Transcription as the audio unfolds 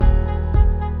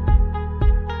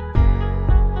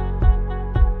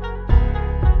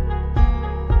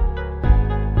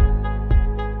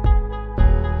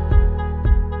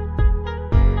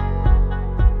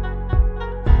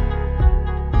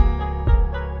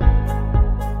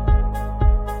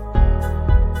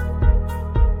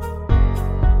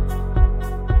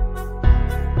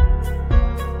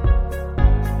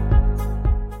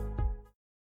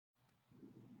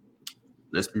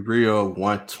let's be real.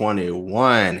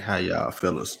 121. How y'all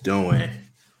fellas doing?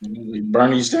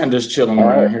 Bernie Sanders chilling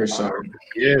around here, so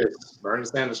yes, Bernie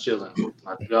Sanders chilling.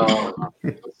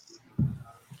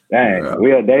 Dang,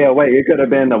 we a day away. It could have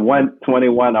been the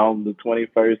 121 on the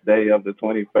 21st day of the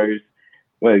 21st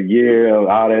year of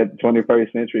all that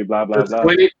 21st century, blah blah blah.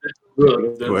 The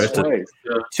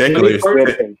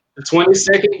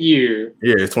 22nd year.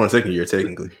 Yeah, it's 22nd year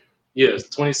technically. Yes,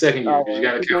 22nd year because you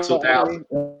got to count 2000.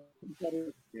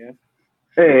 Yeah.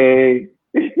 Hey,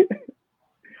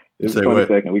 it's the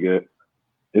 22nd. We good.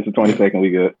 It's the 22nd. We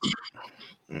good.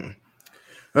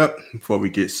 Before we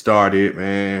get started,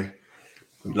 man,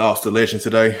 we lost a legend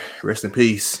today. Rest in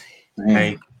peace,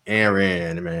 Hank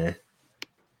Aaron, man.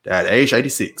 Died at age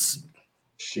 86.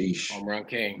 Sheesh. Home run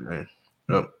king. Man.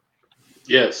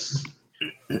 Yes.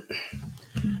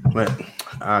 But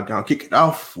I'm going to kick it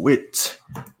off with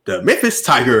the Memphis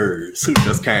Tigers, who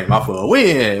just came off of a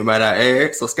win, might I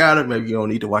add. So, Skyler, maybe you don't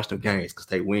need to watch the games because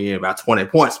they win about 20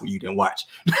 points when you didn't watch.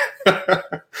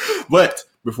 But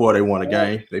before they won a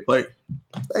game, they played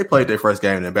their first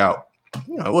game in about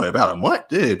a month?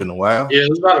 It had been a while. Yeah, it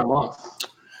was about a month.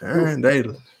 And they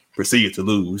proceeded to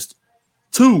lose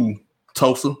to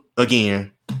Tulsa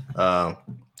again. How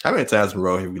many times in a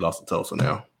row have we lost to Tulsa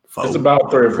now? 4. It's about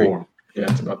 3 or 4.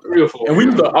 Yeah, it's about 3 or 4. And we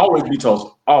used to always beat Tulsa.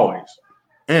 Always.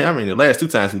 And I mean, the last 2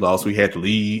 times we lost, we had to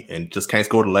lead and just can't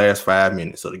score the last 5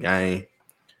 minutes of the game.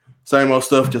 Same old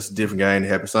stuff, just a different game that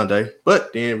happened Sunday.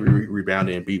 But then we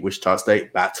rebounded and beat Wichita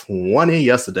State by 20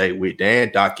 yesterday with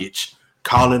Dan Dakich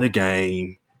calling the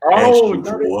game. Oh,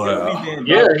 Dan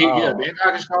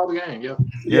Dakich called the game. Yeah.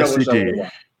 Yes, he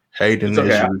did. Hayden.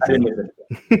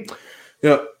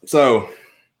 Yep. So,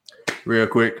 real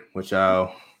quick, what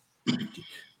y'all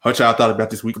thought about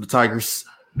this week with the Tigers?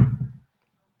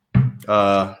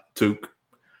 Took.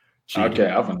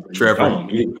 Okay, Trevor,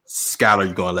 Skyler,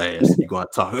 you going last? You going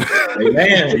to talk? Hey,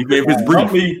 man, even if it's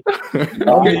brief.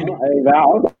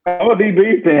 I'm gonna be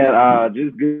brief and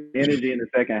just good energy in the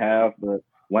second half. But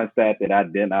one stat that I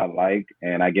did not like,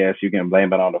 and I guess you can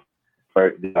blame it on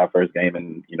our first game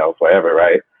in forever,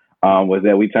 right? Was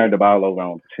that we turned the ball over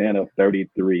on 10 of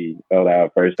 33 of our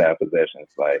first half possessions.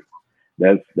 Like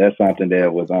that's something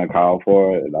that was uncalled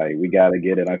for. Like we got to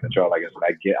get it under control.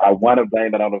 I want to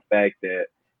blame it on the fact that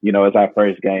it's our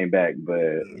first game back,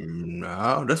 but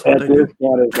no, that's what at this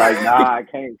point it's like, nah, I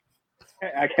can't.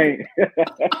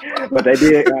 But they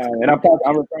did, and I'm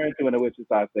referring to in the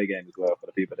Wichita State game as well for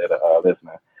the people that are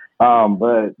listening.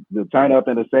 But the turn up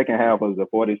in the second half was a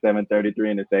 47-33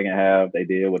 in the second half. They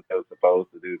did what they were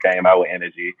supposed to do, came out with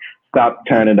energy, stopped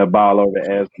turning the ball over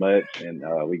as much, and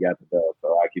we got the dub.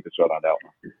 So I keep it short on that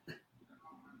one.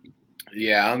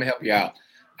 Yeah, let me help you out.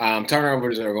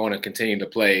 Turnovers are going to continue to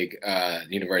plague the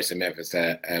University of Memphis.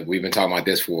 We've been talking about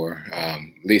this for at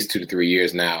least 2 to 3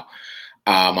 years now,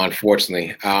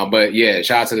 unfortunately. But yeah,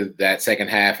 shout out to that second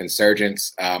half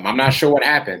insurgents. I'm not sure what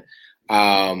happened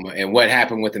and what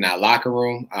happened within that locker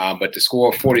room, but to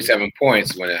score 47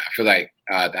 points when I feel like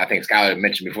I think Skyler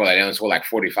mentioned before that they only scored like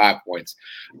 45 points.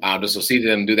 Just to see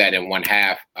them do that in one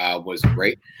half was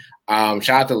great. Shout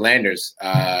out to Landers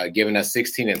giving us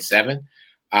 16 and 7.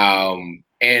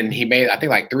 And he made, I think,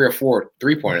 like 3 or 4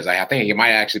 3-pointers. I think he might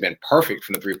have actually been perfect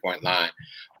from the 3-point line.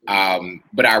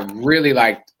 But I really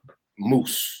liked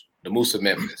Moose, the Moose of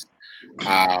Memphis.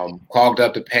 Clogged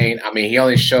up the paint. I mean, he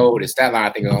only showed his stat line, I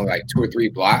think, only like 2 or 3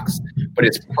 blocks. But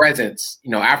his presence,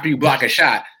 after you block a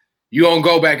shot, you don't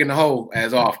go back in the hole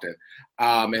as often.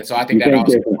 And so I think that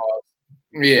also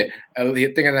I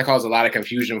think that caused a lot of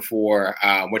confusion for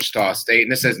Wichita State.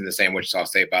 And this isn't the same Wichita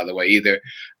State, by the way, either.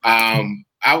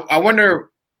 I wonder,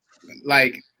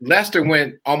 like, Lester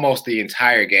went almost the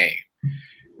entire game,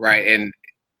 right? And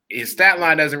his stat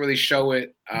line doesn't really show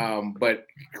it, but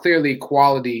clearly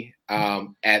quality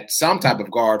at some type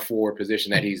of guard forward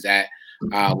position that he's at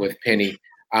with Penny.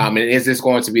 And is this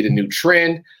going to be the new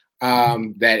trend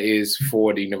that is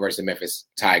for the University of Memphis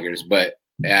Tigers? But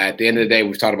at the end of the day,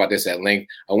 we've talked about this at length.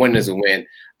 A win is a win,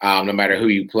 no matter who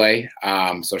you play.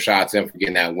 So shout out to them for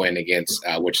getting that win against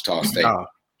Wichita State.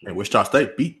 And Wichita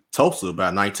State beat Tulsa by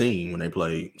 19 when they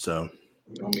played. So,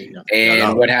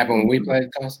 and what happened when we played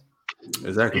Tulsa?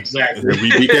 Exactly. We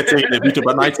beat that team. They beat them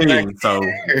by 19. So,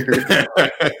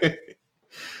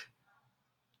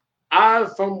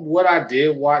 from what I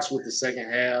did watch with the second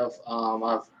half,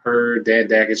 I've heard Dan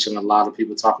Dakich and a lot of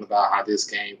people talking about how this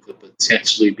game could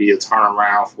potentially be a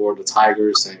turnaround for the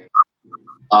Tigers, and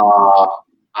I'll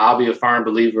be a firm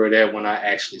believer of that when I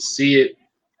actually see it.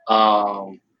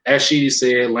 As Sheedy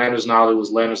said, Landers Nolley was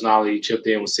Landers Nolley. He chipped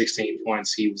in with 16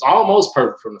 points. He was almost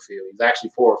perfect from the field. He was actually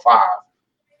 4 or 5.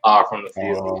 from the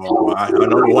field. Oh, I know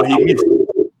the one he missed.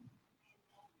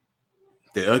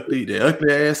 The ugly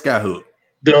ass skyhook.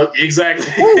 Exactly.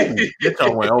 That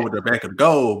one went over the back of the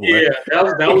goal, boy. Yeah, that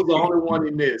was the only one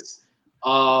he missed.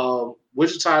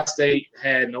 Wichita State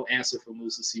had no answer for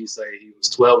Musa Cisse. He was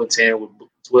 12-10 with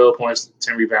 12 points,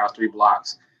 10 rebounds, 3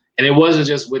 blocks. And it wasn't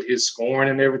just with his scoring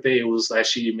and everything. It was, like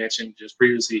she mentioned just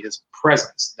previously, his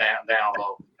presence down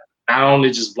low. Not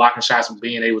only just blocking shots, but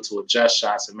being able to adjust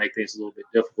shots and make things a little bit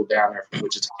difficult down there for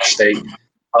Wichita State.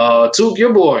 Took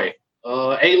your boy,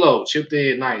 Alo, chipped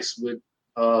in nice with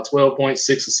 12 points,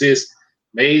 6 assists.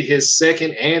 Made his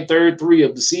second and third 3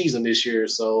 of the season this year.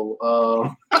 So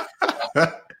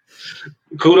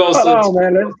kudos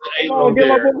to Alo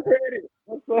there.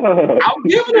 I'm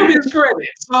giving him his credit.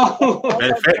 So,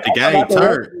 matter of fact, the game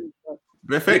turned.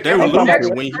 Matter of fact, they were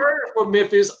losing when he for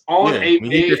Memphis on a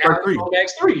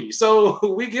X3. So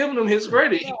we giving him his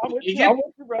credit. I'm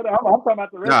talking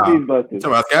about the rest of these busters.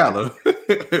 Talking about Skyler.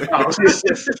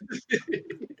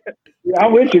 Yeah,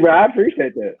 I'm with you, bro. I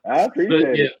appreciate that.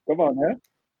 It. Come on, man.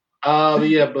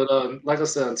 But like I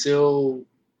said, until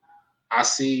I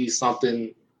see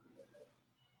something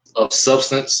of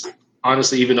substance,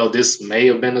 honestly, even though this may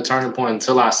have been the turning point,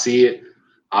 until I see it,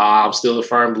 I'm still a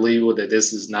firm believer that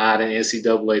this is not an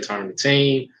NCAA tournament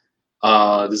team.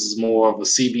 This is more of a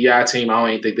CBI team. I don't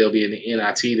even think they'll be in the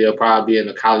NIT. They'll probably be in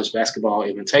the College Basketball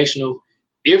Invitational,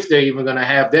 if they're even going to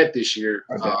have that this year.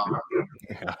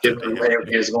 Given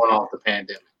everything that's going on with the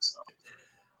pandemic. So.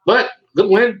 But good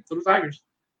win for the Tigers.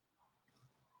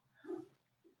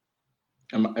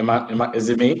 Is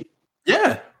it me?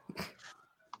 Yeah.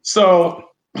 So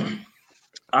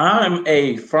I'm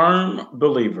a firm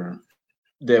believer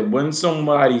that when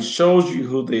somebody shows you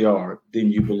who they are,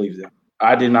 then you believe them.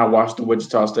 I did not watch the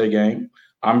Wichita State game.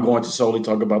 I'm going to solely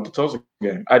talk about the Tulsa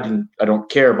game. I don't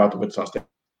care about the Wichita State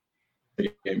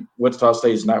game. Wichita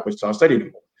State is not Wichita State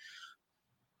anymore.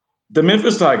 The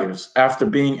Memphis Tigers, after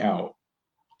being out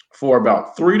for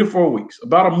about 3 to 4 weeks,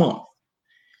 about a month,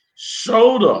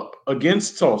 showed up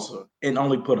against Tulsa and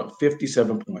only put up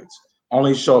 57 points.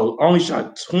 Only shot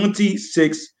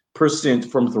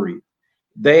 26% from 3.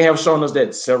 They have shown us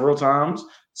that several times.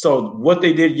 So what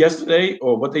they did yesterday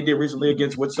or what they did recently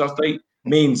against Wichita State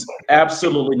means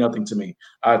absolutely nothing to me.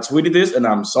 I tweeted this, and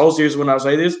I'm so serious when I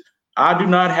say this. I do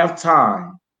not have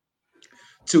time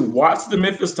to watch the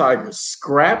Memphis Tigers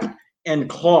scrap and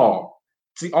claw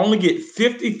to only get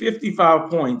 50-55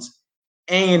 points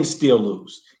and still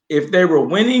lose. If they were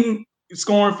winning,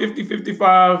 scoring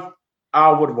 50-55,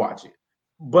 I would watch it.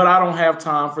 But I don't have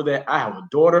time for that. I have a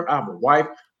daughter. I have a wife.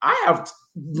 I have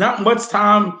not much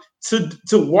time to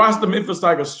watch the Memphis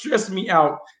Tigers stress me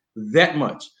out that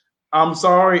much. I'm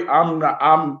sorry. I'm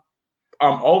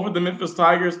over the Memphis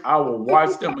Tigers. I will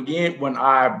watch them again when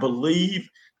I believe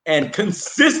and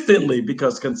consistently,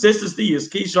 because consistency is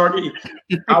key, Sharky.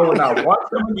 I will not watch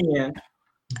them again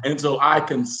until I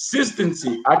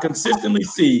consistently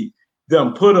see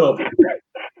them put up.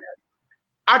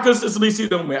 I consistently see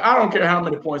them win. I don't care how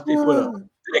many points they put up.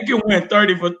 They can win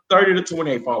 30 to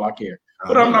 28 for all I care.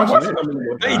 But I'm not watching them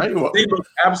anymore. They look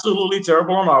absolutely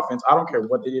terrible on offense. I don't care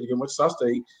what they did against Wichita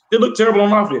State. They look terrible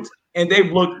on offense. And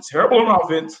they've looked terrible on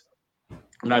offense,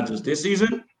 not just this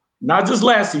season, not just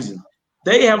last season.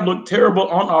 They have looked terrible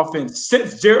on offense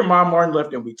since Jeremiah Martin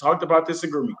left, and we talked about this in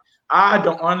grooming. I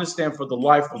don't understand for the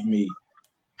life of me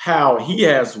how he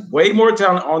has way more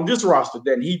talent on this roster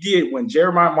than he did when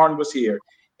Jeremiah Martin was here.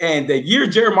 And the year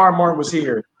Jeremiah Martin was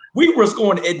here, we were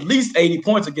scoring at least 80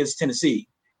 points against Tennessee.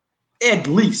 At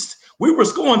least. We were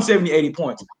scoring 70, 80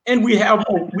 points. And we have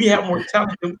more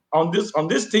talent on this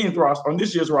team's roster, on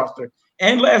this year's roster,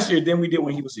 and last year than we did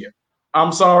when he was here.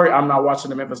 I'm sorry, I'm not watching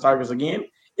the Memphis Tigers again.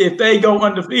 If they go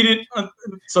undefeated,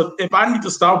 so if I need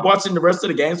to stop watching the rest of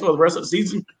the games for the rest of the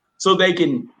season so they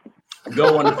can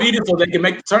go undefeated, so they can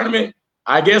make the tournament,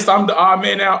 I guess I'm the odd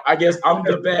man out. I guess I'm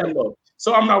the bad luck.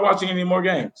 So I'm not watching any more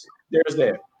games. There's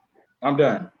that. I'm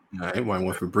done. Nah, everyone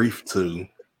went for brief too.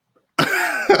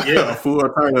 Yeah, full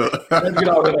turn up. Let's get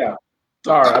all that out.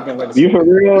 Sorry, I've been letting you for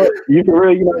real? You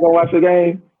not gonna watch the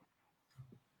game?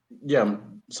 Yeah,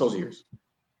 I'm so serious.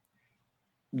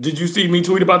 Did you see me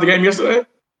tweet about the game yesterday?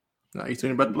 No, he's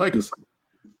tweeting about the Lakers.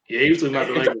 Yeah, he was tweeting about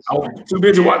the Lakers. I was too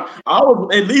busy watching. I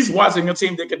was at least watching a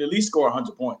team that could at least score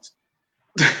 100 points.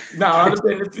 Now I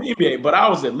understand it's the NBA, but I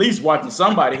was at least watching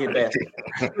somebody hit that.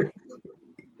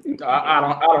 I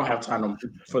don't have time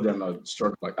for them to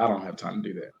struggle. Like I don't have time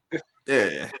to do that.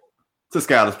 Yeah. To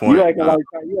Skyler's point. You acting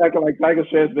like Tiger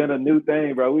Shred's been a new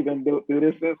thing, bro. We've been through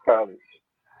this since college.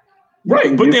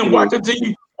 Right, but then why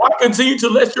continue to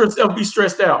let yourself be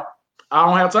stressed out? I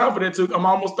don't have time for that too. I'm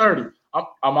almost 30.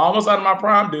 I'm almost out of my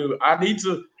prime, dude. I need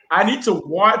to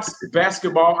watch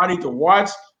basketball. I need to watch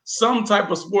some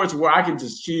type of sports where I can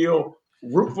just chill,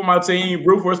 root for my team,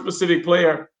 root for a specific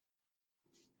player.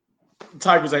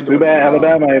 Tigers ain't doing too bad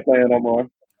Alabama ain't playing no more.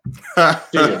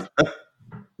 Yeah.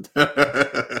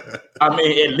 I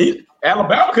mean, at least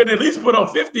Alabama could at least put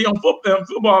up 50 on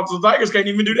football, so the Tigers can't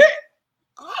even do that.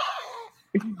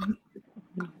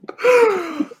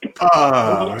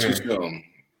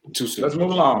 Too soon. Let's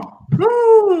move along.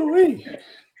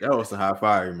 That was a high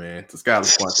fire, man. To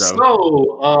Skyler's point,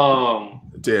 though.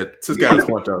 So, to Skyler's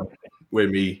point, though, with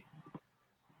me.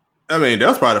 I mean, that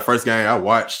was probably the first game I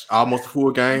watched almost a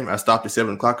full game. I stopped at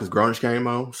 7 o'clock because Grownish came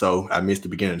on, so I missed the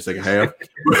beginning of the second half.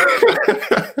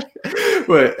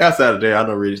 But outside of that, I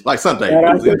don't really like Sunday.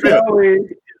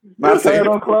 My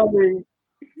turtle Chloe.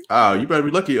 Oh, you better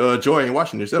be lucky. Joy ain't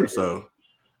watching this episode.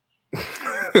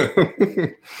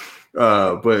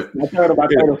 But my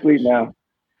turtle sleep now.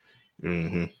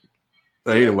 Mm-hmm.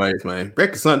 But anyways, man,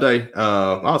 back to Sunday.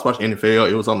 I was watching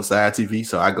NFL. It was on the side TV,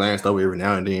 so I glanced over every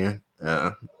now and then.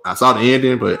 I saw the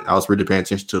ending, but I was really paying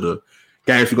attention to the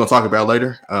games we're gonna talk about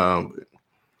later.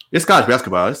 It's college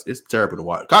basketball. It's terrible to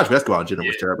watch. College basketball in general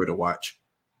was terrible to watch.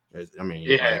 I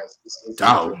mean, I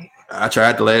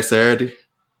tried the last Saturday.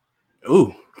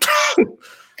 Ooh,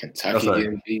 Kentucky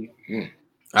getting beat.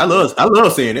 I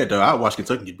love seeing that though. I watch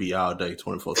Kentucky get beat all day,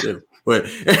 24/7. But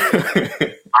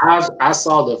I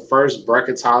saw the first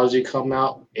bracketology come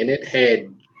out, and it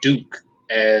had Duke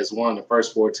as one of the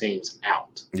first 4 teams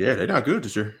out. Yeah, they're not good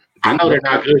this year. I know they're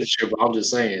not good this year, but I'm just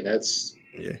saying that's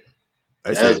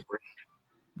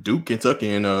Duke,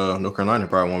 Kentucky, and North Carolina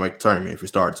probably won't make the tournament if it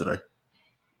starts today.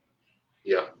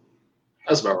 Yeah,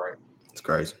 that's about right. It's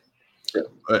crazy. Yeah.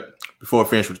 But before I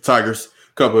finish with the Tigers,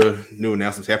 a couple of new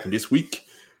announcements happened this week.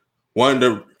 One of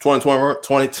the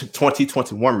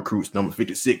 2021 recruits, number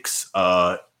 56,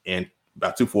 and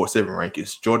about 247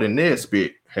 rankings, Jordan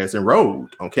Nesbitt has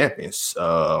enrolled on campus.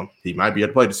 He might be able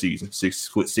to play the season.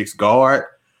 6'6" guard.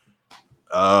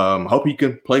 Hope he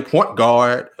can play point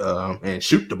guard and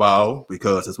shoot the ball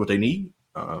because that's what they need.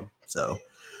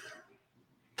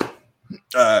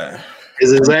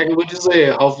 It's exactly what you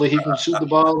said. Hopefully he can shoot the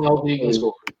ball and hopefully he can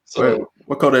score. So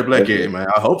what Kodak Black at, man?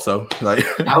 I hope so. Like,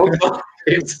 I hope so.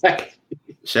 Exactly.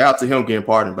 Shout out to him getting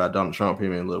pardoned by Donald Trump,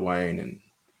 him and Lil Wayne and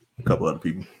a couple other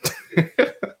people.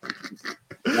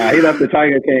 Nah, he left the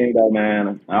Tiger King though,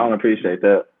 man. I don't appreciate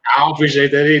that. I don't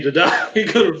appreciate that either, dog. He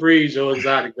could have freed Joe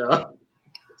Exotic, dog.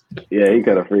 Yeah, he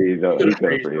could have freed Joe. He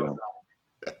could have freed him.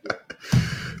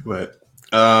 But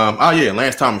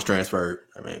Lance Thomas transferred.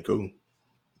 I mean, cool.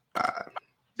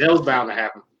 That was bound to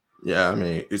happen. Yeah, I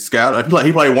mean, it's Scout.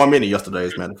 He played 1 minute yesterday,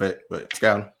 as a matter of fact. But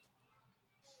Scout,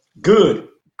 good.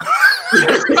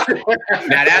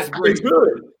 Now that's great. It's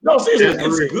good. No, seriously,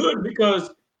 it's good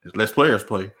because less players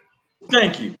play.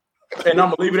 Thank you, and I'm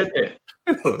gonna leave it at that.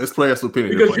 Let's play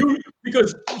opinion.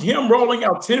 Because him rolling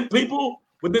out 10 people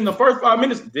within the first 5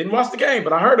 minutes. Didn't watch the game,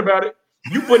 but I heard about it.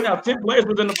 You putting out 10 players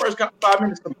within the first 5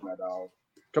 minutes.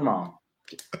 Come on.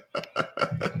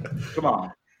 Come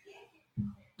on.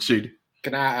 Shoot.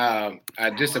 Can I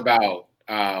just about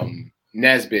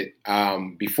Nesbitt,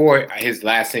 before his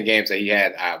last 10 games that he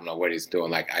had, I don't know what he's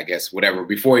doing, like, I guess, whatever,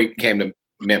 before he came to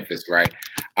Memphis, right?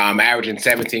 Averaging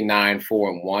 17, 9, 4,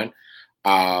 and 1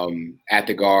 at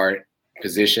the guard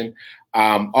position.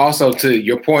 Also, to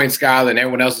your point, Skyler, and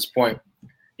everyone else's point,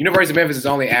 University of Memphis is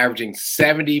only averaging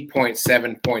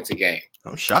 70.7 points a game.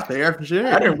 I'm shocked they average it.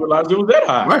 I didn't realize it was that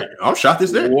high. Right. I'm shocked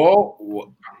it's there.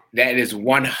 Whoa. That is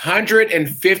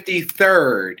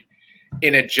 153rd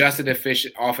in adjusted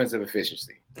offensive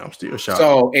efficiency. I'm still shocked.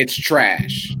 So it's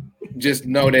trash. Just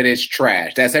know that it's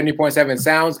trash. That 70.7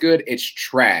 sounds good. It's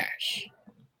trash.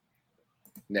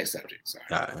 Next subject. Sorry.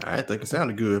 I didn't think it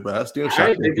sounded good, but I still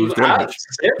shocked.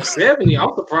 70.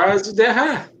 I'm surprised it's that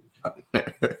high.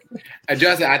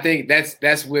 Adjusted, I think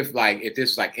that's with, like, if this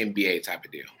was like NBA type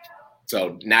of deal.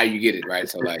 So now you get it, right?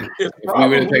 So, like, if we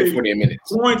were to play 40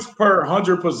 minutes. Points per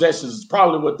 100 possessions is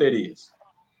probably what that is.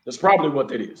 That's probably what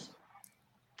that is.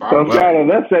 So, Skyler,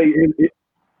 let's say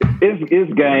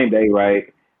it's game day,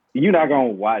 right? You're not going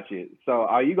to watch it. So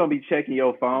are you going to be checking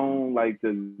your phone, like,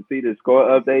 to see the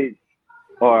score updates?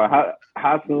 Or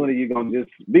how soon are you going to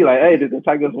just be like, hey, did the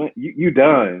Tigers win? You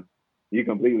done. You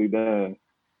completely done.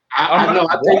 I'm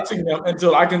not watching them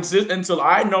until I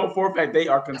know for a fact they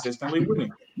are consistently winning.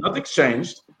 Nothing's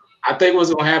changed. I think what's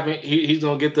going to happen, he's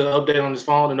going to get the update on his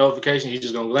phone, the notification. He's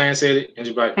just going to glance at it and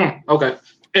just be like, okay.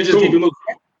 And just keep it moving.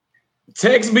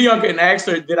 Text Bianca and ask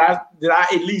her, did I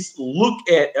at least look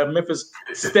at Memphis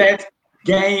stats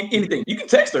game, anything. You can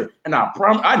text her, and I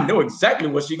promise, I know exactly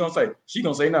what she's gonna say. She's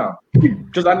gonna say no,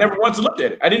 because I never once looked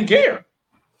at it. I didn't care.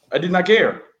 I did not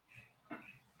care.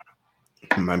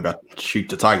 I'm about to treat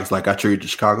the Tigers like I treated the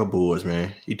Chicago Bulls,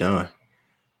 man. He done.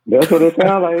 That's what it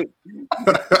sounds like.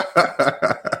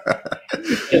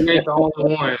 He ain't the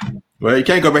only one. Well, you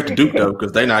can't go back to Duke though,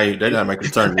 because they're not making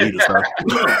the tournament either. So.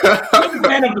 I'm a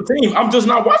fan of the team. I'm just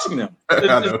not watching them.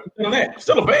 It's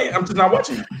still a fan. I'm just not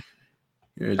watching them.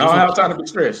 Yeah, I don't have time to be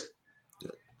stressed.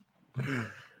 All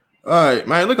right,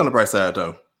 man. Look on the bright side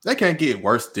though. They can't get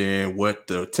worse than what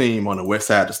the team on the west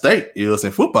side of the state is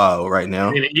in football right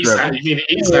now. You mean the east side? You mean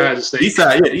the east side of the state? East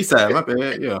side, yeah, east side. My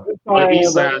bad, yeah. On the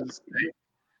east side of the state.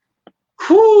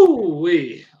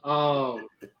 Whoo-wee.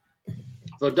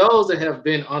 For those that have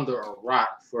been under a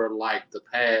rock for like the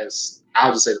past,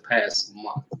 I'll just say the past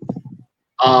month,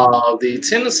 the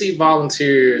Tennessee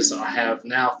Volunteers have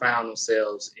now found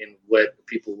themselves in what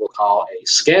people will call a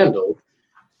scandal.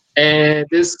 And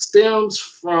this stems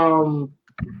from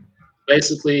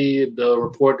basically the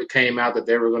report that came out that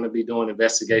they were going to be doing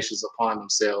investigations upon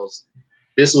themselves.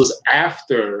 This was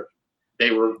after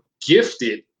they were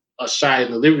gifted a shot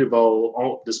in the Liberty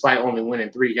Bowl, despite only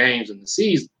winning 3 games in the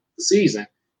season.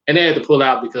 And they had to pull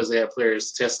out because they had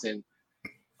players testing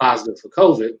positive for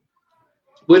COVID,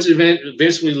 which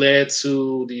eventually led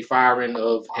to the firing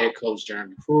of head coach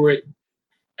Jeremy Pruitt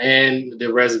and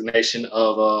the resignation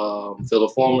of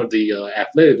Philip Fulmer, the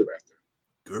athletic director.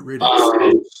 Good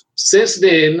riddance. Since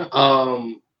then,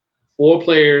 4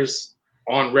 players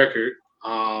on record,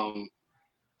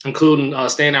 including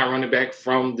standout running back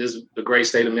from the great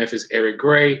state of Memphis, Eric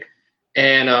Gray,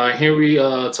 and Henry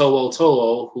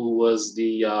Tolo, who was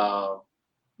the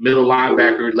middle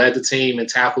linebacker, led the team in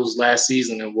tackles last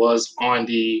season and was on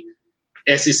the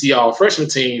SEC All-Freshman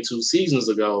team 2 seasons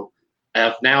ago,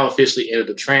 have now officially entered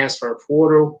the transfer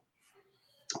portal.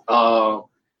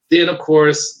 Then, of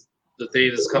course, the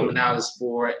thing that's coming out as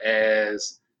far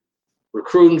as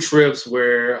recruiting trips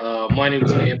where money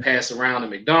was being passed around in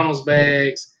McDonald's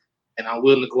bags. And I'm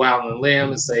willing to go out on a limb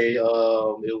and say it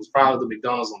was probably the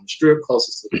McDonald's on the strip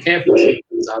closest to the campus.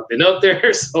 I've been up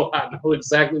there, so I know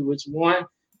exactly which one.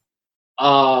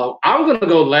 I'm going to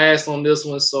go last on this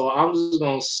one, so I'm just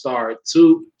going to start.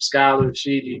 Toot, Skylar,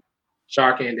 Sheedy,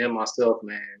 Sharky, and then myself,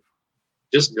 man.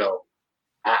 Just go.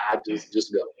 I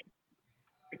just go.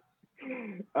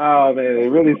 Oh, man, it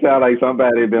really sounds like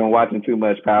somebody been watching too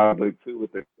much Power Book 2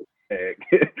 with the bag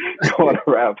going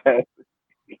around past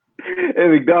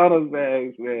and McDonald's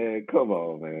bags, man. Come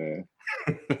on, man.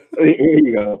 Here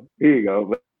you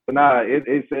go. But nah,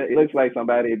 it looks like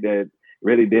somebody that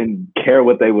really didn't care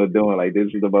what they were doing. Like, this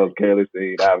is the most careless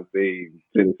thing I've seen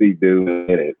Tennessee do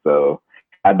in it. So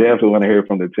I definitely want to hear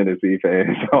from the Tennessee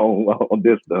fans on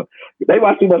this stuff. They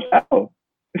watch too much foul.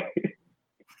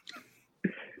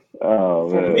 Oh,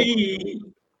 man. For me,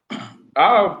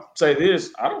 I'll say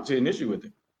this. I don't see an issue with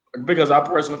it because I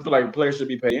personally feel like players should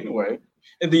be paid anyway.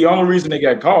 And the only reason they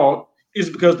got called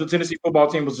is because the Tennessee football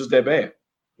team was just that bad.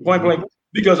 Point blank.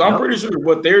 Because I'm pretty sure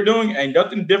what they're doing ain't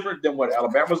nothing different than what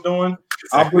Alabama's doing.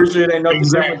 I'm pretty sure it ain't nothing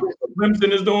different than what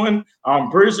Clemson is doing.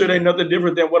 I'm pretty sure it ain't nothing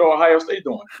different than what Ohio State's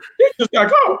doing. They just got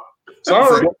caught.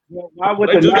 Sorry. Why would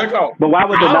the National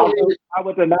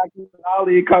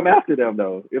League come after them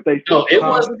though? If they it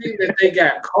wasn't even that they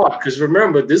got caught. Because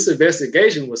remember, this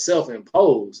investigation was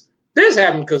self-imposed. This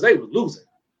happened because they were losing.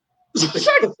 That's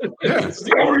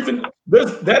the only reason.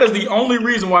 That is the only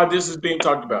reason why this is being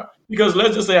talked about. Because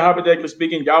let's just say, hypothetically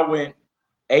speaking, y'all went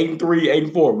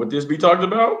 8-3, 8-4. Would this be talked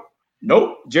about?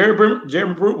 Nope.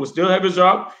 Jeremy Pruitt would still have his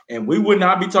job, and we would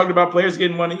not be talking about players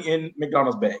getting money in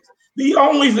McDonald's bags. The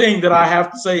only thing that I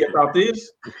have to say about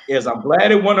this is I'm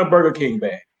glad it wasn't a Burger King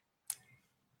bag.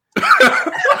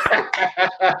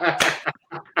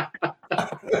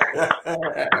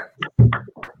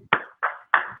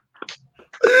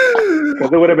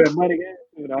 Because it would have been money again,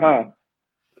 huh?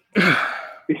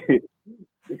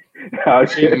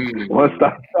 One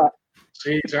stop.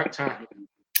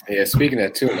 Yeah, speaking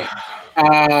of tuna.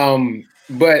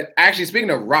 But actually, speaking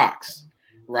of rocks,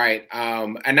 right?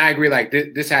 And I agree, like,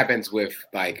 this happens with,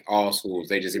 like, all schools.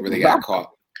 They just really got caught.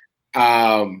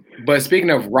 But speaking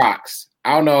of rocks,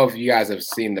 I don't know if you guys have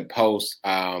seen the post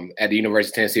at the University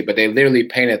of Tennessee, but they literally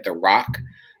painted the rock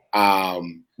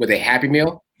with a Happy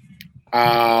Meal.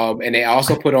 And they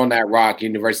also put on that rock,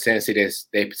 University of Tennessee,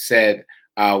 they said,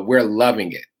 we're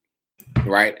loving it,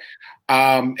 right?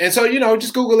 And so,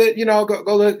 just Google it,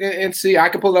 go look and see. I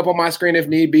can pull it up on my screen if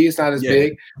need be. It's not as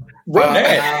big. Run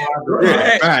that.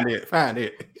 Find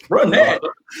it. Run that.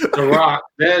 The rock.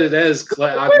 That is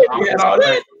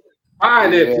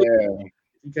Find it.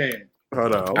 You can.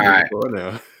 Hold on. All right.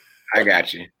 Now. I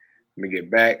got you. Let me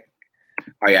get back.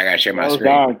 Oh, yeah, I got to share my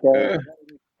screen.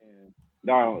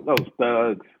 Darn, those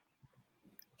thugs.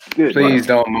 Good Please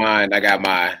don't mind. I got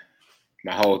my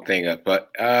whole thing up. But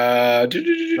That's what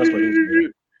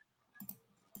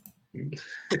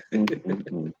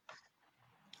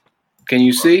can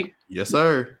you see? Yes,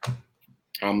 sir.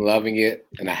 I'm loving it.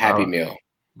 And a Happy Meal.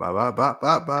 Bye.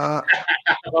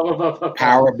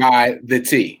 Powered by the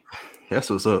T. That's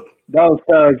what's up. Those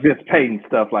thugs just painting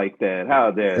stuff like that.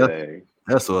 How dare they?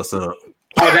 That's what's up.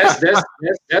 Oh, that's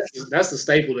the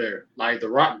staple there. Like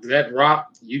that rock,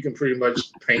 you can pretty much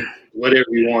paint whatever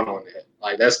you want on that.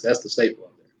 Like that's the staple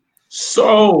on there.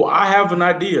 So I have an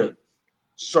idea,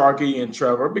 Sharky and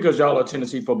Trevor, because y'all are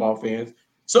Tennessee football fans.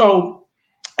 So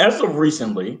as of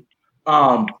recently,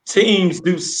 teams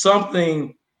do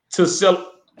something to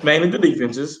sell, mainly the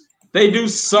defenses. They do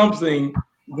something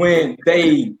when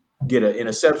they get an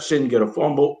interception, get a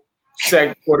fumble,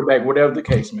 sack quarterback, whatever the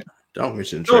case may be. Don't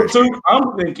mention So too,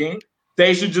 I'm thinking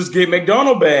they should just get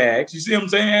McDonald bags. You see what I'm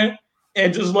saying?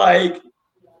 And just like,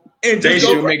 and they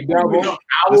should make double. I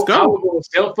will go a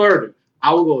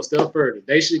step further.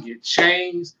 They should get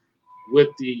chains with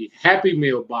the Happy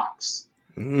Meal box.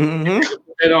 Mm-hmm.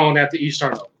 Put that on after each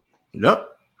turnover. Yep.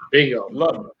 Bingo.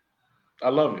 Love it. I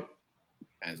love it.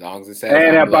 As long as it says.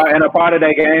 And a part of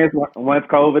their games, once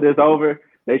COVID is over,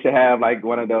 they should have like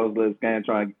one of those little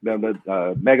Scantron,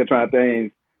 Megatron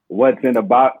things. What's in the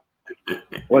box?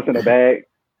 What's in the bag?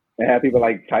 And have people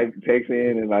like type text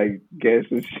in and like guess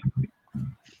and shit.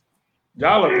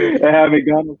 Y'all are petty. And have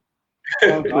McDonald's.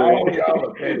 Y'all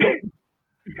are petty.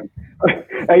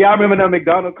 Hey, y'all remember the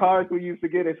McDonald's cards we used to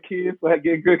get as kids for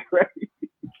getting good grades?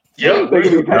 Yep. Remember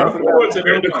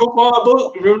the coupon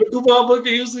book? Remember the coupon book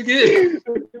they used to get?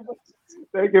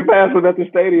 They can pass them at the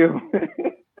stadium.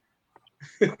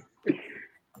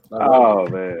 Oh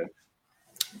man.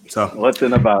 So what's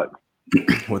in the box?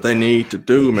 What they need to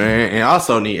do, man, and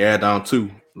also need to add on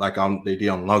too, like they did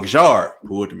on the longest yard,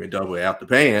 pull the McDouble out the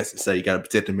pants and say you got to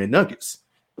protect the McNuggets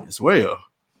as well.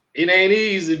 It ain't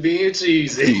easy being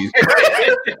cheesy.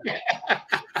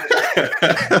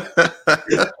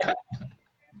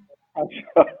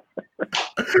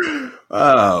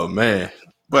 Oh man,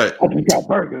 but I just got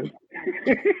burgers.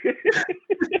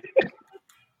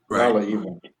 Right.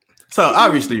 So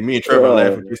obviously, me and Trevor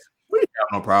laughing. We have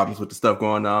no problems with the stuff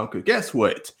going on because guess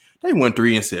what? They went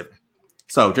 3-7.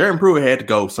 So Jeremy Pruitt had to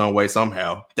go some way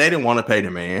somehow. They didn't want to pay the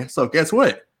man. So guess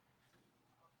what?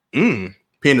 Pin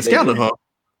the scandal, huh?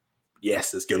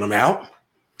 Yes, let's get him out.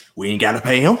 We ain't got to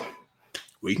pay him.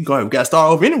 We can go ahead. We got to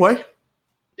start over anyway.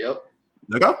 Yep.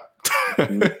 Look up.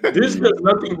 This does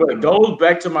nothing but goes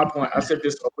back to my point. I said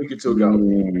this a week or two ago.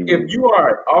 If you are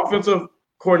an offensive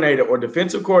coordinator or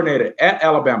defensive coordinator at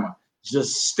Alabama,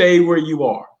 just stay where you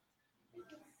are.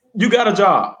 You got a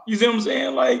job. You see what I'm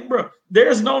saying? Like, bro,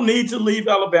 there's no need to leave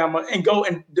Alabama and go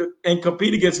and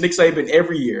compete against Nick Saban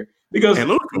every year because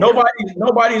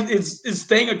nobody is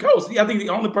staying a coach. I think the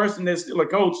only person that's still a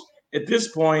coach at this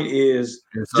point is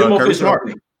Jimbo Fisher.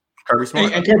 Kirby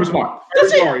Smart. And Kirby Smart.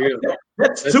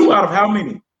 That's two out of how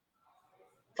many?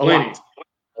 A lot.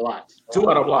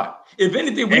 2 out of a lot. If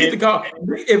anything, we need to call.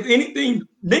 If anything,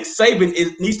 Nick Saban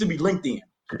needs to be LinkedIn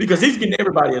because he's getting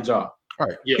everybody a job.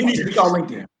 Right. Yeah. He needs to be called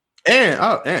LinkedIn.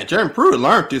 And Jeremy Pruitt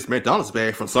learned this McDonald's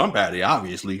bag from somebody,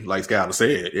 obviously. Like Scott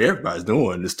said, everybody's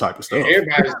doing this type of stuff.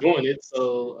 Everybody's doing it.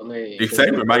 So I mean, Nick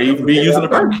Saban might even be using the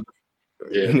burger.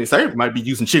 Yeah. Nick Saban might be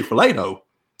using Chick-fil-A though.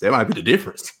 That might be the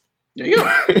difference.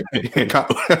 Yeah.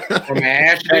 From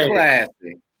Ashley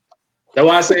Classic. That's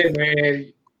why I say,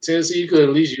 man, Tennessee, you could at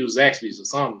least use Zaxby's or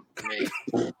something. I mean,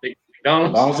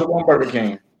 McDonald's. As long as it won't Burger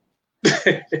King.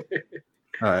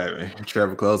 All right, man.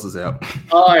 Trevor closes out.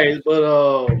 All right,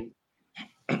 but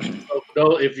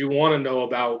if you want to know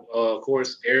about, of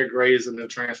course, Eric Gray is in the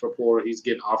transfer portal. He's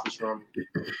getting offers from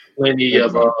plenty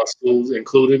of schools,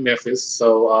 including Memphis.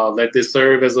 So let this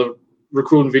serve as a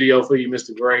recruiting video for you,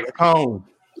 Mr. Gray.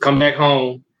 Come back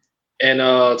home. And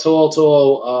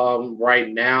To'o, right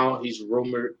now, he's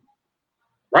rumored.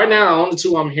 Right now, the only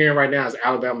two I'm hearing right now is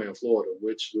Alabama and Florida,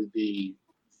 which would be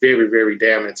very, very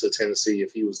damning to Tennessee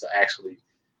if he was to actually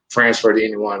transfer to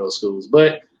any one of those schools.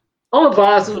 But on a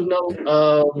positive note,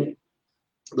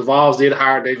 the Vols did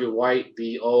hire David White,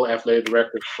 the old athletic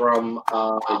director from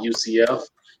UCF,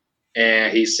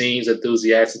 and he seems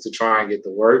enthusiastic to try and get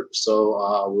the work.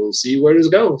 So we'll see where this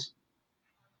goes.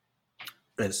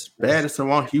 As bad as they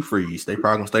want Hugh Freeze, they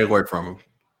probably gonna stay away from him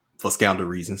for scandal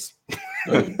reasons.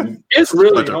 It's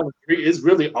really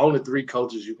only three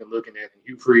coaches you can look at, and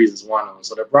Hugh Freeze is one of them.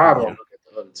 So they're probably gonna look at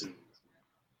the other two.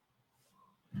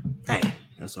 Hey,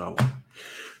 That's all I want.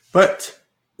 But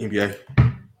NBA,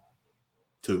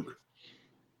 Tug.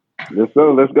 Let's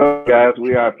go, guys.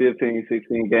 We are 15,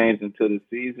 16 games into the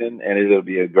season, and it'll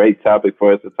be a great topic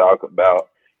for us to talk about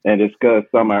and discuss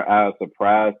some of our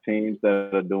surprise teams that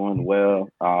are doing well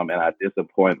and our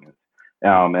disappointments.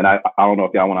 And I don't know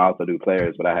if y'all want to also do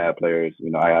players, but I had players.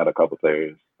 I had a couple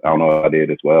players. I don't know if I did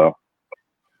as well.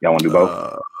 Y'all want to do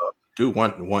both? Do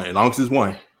one. As long as it's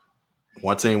one.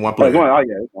 One team, one player.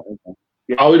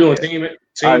 Yeah. Are we doing team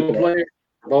player?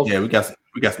 Both? Yeah, we got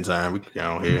some time. We can get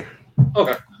on here.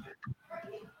 Okay.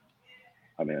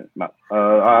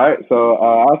 All right. So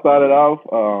I'll start it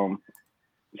off.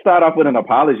 Start off with an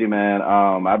apology, man.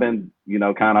 I've been,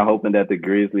 kind of hoping that the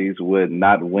Grizzlies would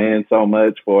not win so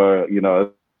much for, a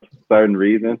certain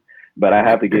reason. But I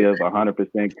have to give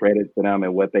 100% credit to them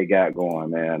and what they got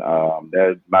going, man.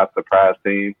 They're my surprise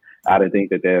team. I didn't think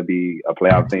that there'd be a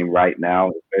playoff team right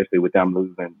now, especially with them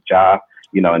losing Ja,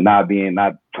 and not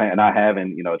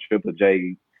having, Triple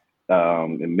J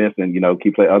and missing,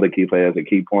 other key players and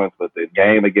key points. But the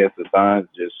game against the Suns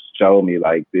just showed me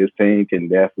like this team can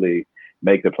definitely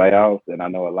make the playoffs. And I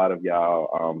know a lot of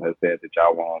y'all have said that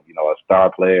y'all want, a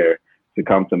star player to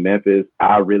come to Memphis.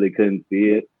 I really couldn't see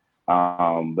it.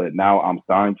 But now I'm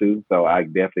starting to. So I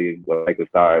definitely would like to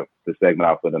start the segment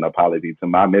off with an apology to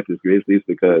my Memphis Grizzlies,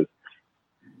 because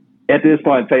at this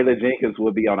point, Taylor Jenkins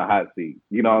will be on a hot seat.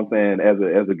 You know what I'm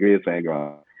saying? As a Grizz fan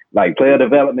growing up. Like player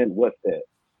development, what's that?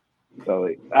 So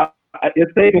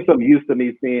it's taking some use to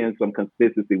me seeing some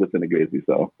consistency within the Grizzlies.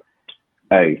 So,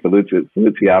 hey, salute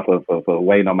to y'all for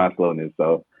waiting on my slowness.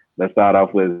 So let's start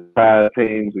off with prize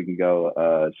teams. We can go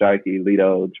Sharky,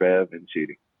 Lito, Trev, and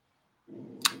Shooty.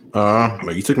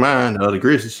 Well, you took mine, the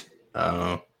Grizzlies.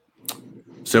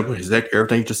 Simple, exactly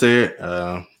everything you just said.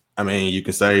 You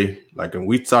can say, like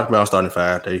we talked about starting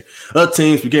five, other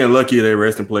teams, we getting lucky, they're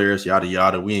resting players, yada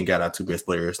yada. We ain't got our two best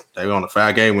players. They were on a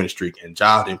 5-game winning streak, and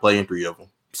Ja didn't play in 3 of them.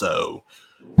 So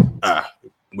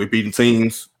we're beating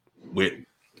teams with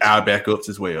our backups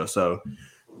as well. So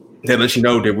that lets you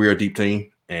know that we're a deep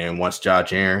team. And once Ja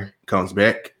Jaren comes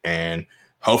back, and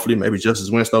hopefully maybe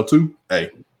Justice Winslow too, hey,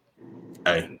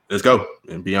 let's go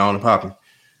and be on and popping.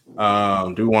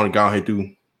 Do we want to go ahead and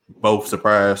do both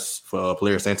surprise for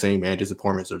players and team and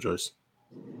disappointments, or just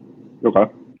okay?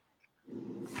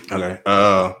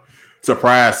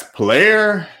 Surprise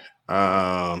player.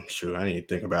 Sure, I need to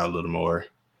think about it a little more.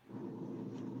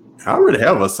 I don't really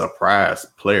have a surprise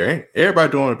player. Ain't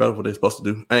everybody doing about what they're supposed to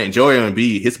do? I enjoy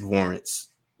Embiid, his performance.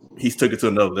 He's took it to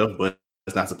another level, but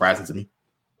it's not surprising to me.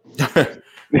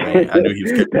 Man, I knew he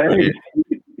was good.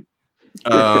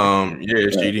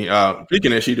 Sheedy.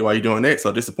 Speaking of Sheedy, why you doing that?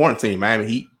 So disappointing team, Miami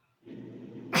Heat.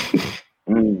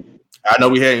 I know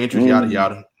we had interest, yada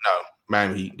yada. No,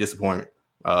 Miami Heat, disappointment.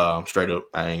 Straight up.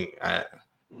 They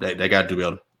gotta do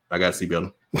better. I gotta see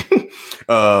better.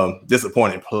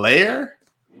 Disappointing player.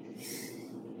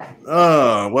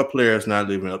 What player is not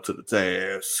living up to the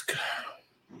task?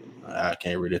 I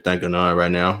can't really think of none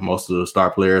right now. Most of the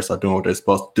star players are doing what they're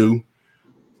supposed to do.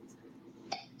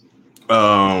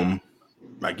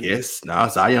 I guess now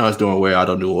Zion's doing well. I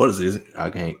don't know what it is. I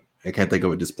can't think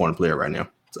of a disappointing player right now.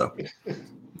 So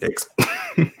next.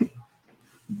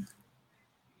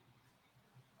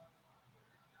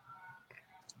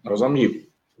 I was on mute.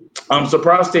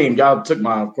 Surprise team. Y'all took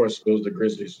mine. Of course, it was the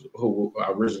Grizzlies, who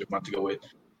I originally wanted to go with.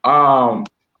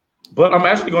 But I'm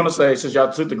actually going to say, since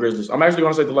y'all took the Grizzlies, I'm actually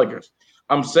going to say the Lakers.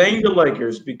 I'm saying the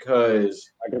Lakers because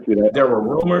I can see that. There were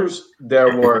rumors,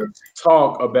 there were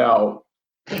talk about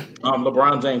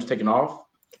LeBron James taking off.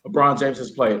 LeBron James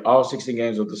has played all 16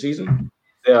 games of the season.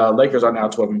 The Lakers are now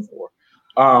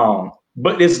 12-4.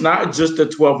 But it's not just the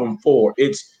 12-4.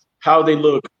 It's how they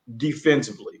look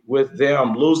defensively. With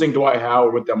them losing Dwight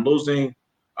Howard, with them losing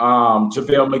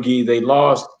JaVale McGee, they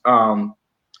lost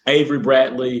Avery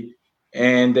Bradley,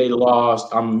 and they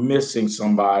lost. I'm missing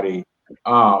somebody.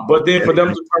 But then for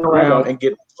them to turn around and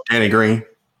get Danny Green.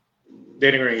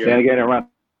 Danny Green, yeah. Danny Green around.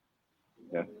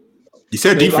 Yeah. You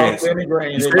said defense.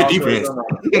 You said defense.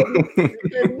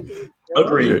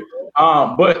 Agreed.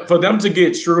 But for them to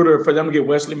get Schroeder, for them to get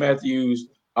Wesley Matthews,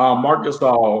 Marcus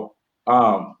Gasol,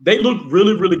 they look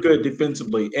really, really good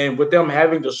defensively. And with them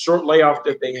having the short layoff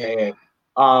that they had,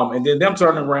 and then them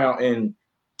turning around and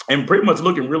pretty much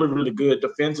looking really, really good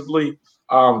defensively,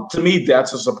 to me,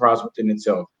 that's a surprise within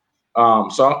itself.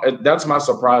 So that's my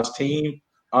surprise team.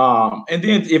 And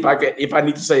then if I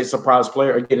need to say a surprise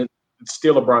player, again, it's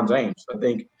still LeBron James. I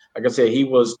think, like I said, he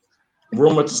was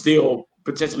rumored to still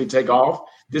potentially take off.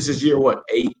 This is year,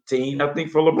 18, I think,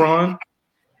 for LeBron.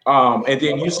 And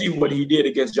then you see what he did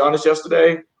against Giannis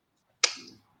yesterday.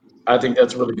 I think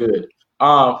that's really good.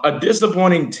 A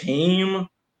disappointing team.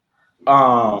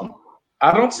 I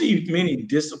don't see many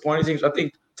disappointing teams. I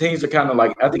think teams are kind of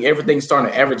like, I think everything's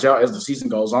starting to average out as the season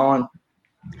goes on.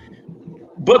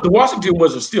 But the Washington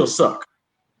Wizards still suck.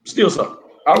 Still suck.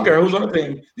 I don't care who's on the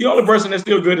team. The only person that's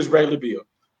still good is Bradley Beal.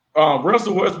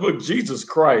 Russell Westbrook, Jesus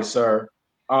Christ, sir.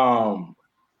 You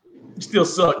still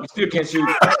suck. You still can't shoot.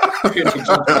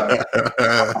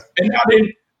 And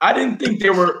I didn't think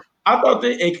they were. I thought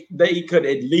they could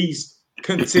at least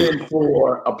contend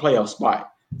for a playoff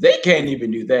spot. They can't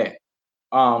even do that.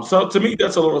 So to me,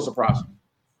 that's a little surprising.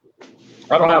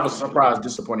 I don't have a surprise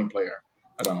disappointing player.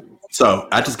 I don't. So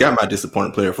I just got my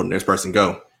disappointing player for the next person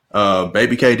go.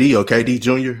 Baby KD or KD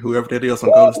Jr., whoever that is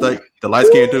on Golden State, the lights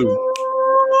can't do.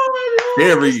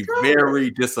 Very, very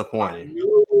disappointing.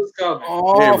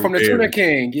 Oh, from the Tuna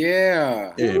King,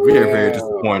 yeah. Yeah, very, very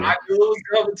disappointing. I knew it was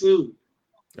coming too.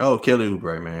 Oh, Kelly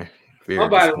Oubre, man. Very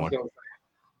disappointing.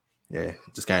 Yeah,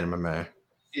 just came to my mind.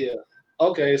 Yeah.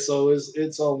 Okay, so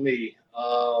it's on me.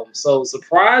 So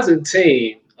surprising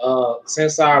team.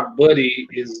 Since our buddy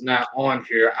is not on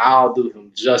here, I'll do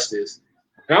him justice.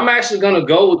 And I'm actually gonna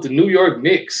go with the New York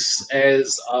Knicks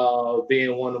as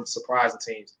being one of the surprising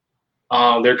teams.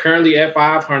 They're currently at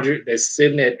 500. They're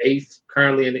sitting at 8th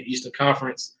currently in the Eastern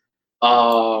Conference.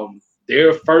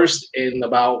 They're first in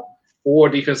about 4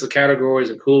 defensive categories,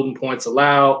 including points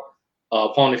allowed,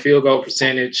 opponent field goal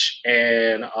percentage,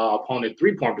 and opponent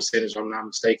 3-point percentage, if I'm not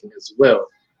mistaken, as well.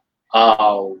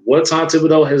 What Tom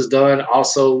Thibodeau has done,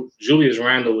 also Julius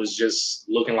Randle is just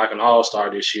looking like an all-star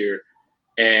this year.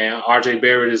 And RJ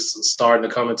Barrett is starting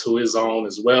to come into his own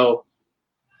as well.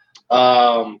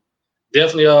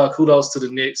 Definitely kudos to the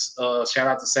Knicks. Shout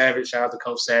out to Savage. Shout out to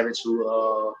Coach Savage,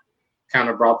 who kind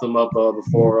of brought them up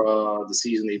before the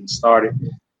season even started.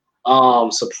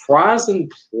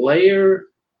 Surprising player.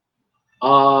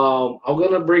 I'm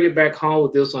going to bring it back home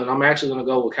with this one. I'm actually going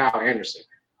to go with Kyle Anderson.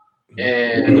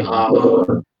 And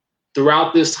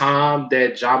throughout this time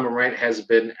that Ja Morant has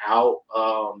been out,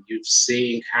 you've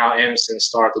seen Kyle Anderson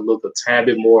start to look a tad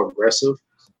bit more aggressive,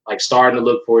 like starting to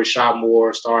look for his shot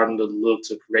more, starting to look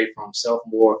to create for himself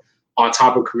more, on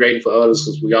top of creating for others,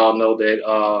 because we all know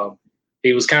that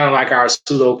he was kind of like our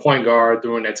pseudo point guard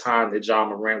during that time that Ja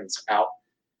Morant was out.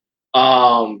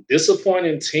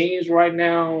 Disappointing teams right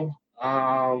now.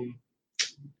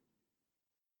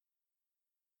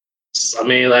 I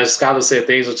mean, like Skylar said,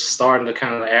 things are starting to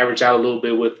kind of average out a little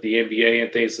bit with the NBA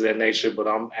and things of that nature. But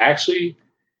I'm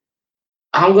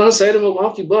going to say the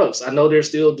Milwaukee Bucks. I know they're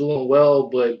still doing well,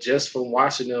 but just from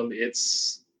watching them,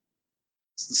 it's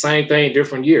the same thing,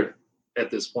 different year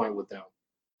at this point with them.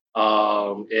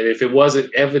 And if it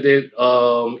wasn't evident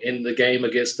in the game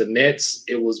against the Nets,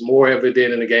 it was more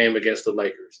evident in the game against the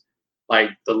Lakers.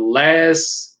 Like the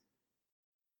last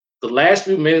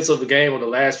few minutes of the game or the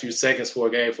last few seconds for a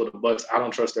game for the Bucks, I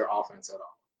don't trust their offense at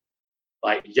all.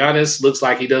 Like Giannis looks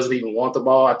like he doesn't even want the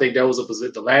ball. I think that was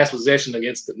the last possession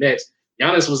against the Nets.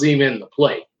 Giannis was even in the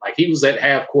play. Like he was at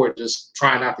half court just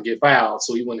trying not to get fouled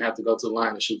so he wouldn't have to go to the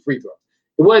line and shoot free throws.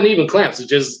 It wasn't even clamps. It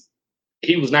just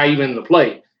he was not even in the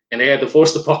play. And they had to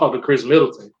force the ball to Chris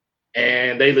Middleton.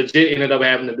 And they legit ended up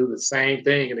having to do the same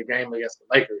thing in the game against the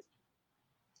Lakers.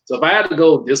 So if I had to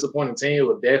go with disappointing team, it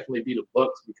would definitely be the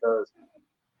Bucks, because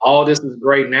all this is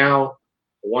great now.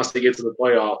 But once they get to the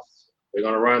playoffs, they're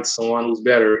going to run to someone who's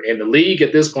better. And the league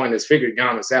at this point has figured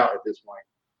Giannis out at this point.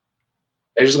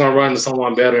 They're just going to run to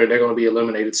someone better, and they're going to be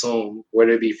eliminated soon,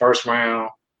 whether it be first round,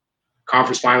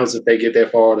 conference finals if they get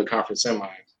that far, or the conference semis.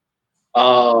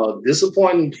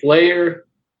 Disappointing player,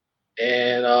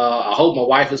 and I hope my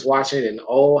wife is watching, and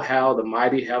oh, how the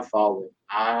mighty have fallen.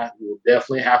 I will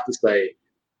definitely have to say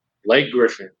Blake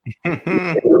Griffin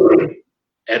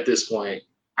at this point.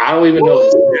 I don't even know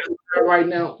if he's right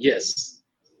now. Yes.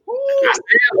 I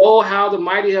said, oh, how the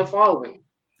mighty have fallen.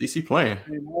 DC playing.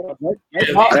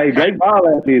 Hey, Blake ball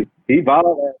last season. He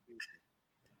balled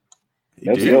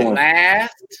last season.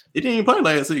 He didn't even play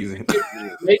last season.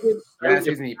 Making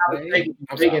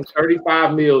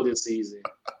 $35 million this season.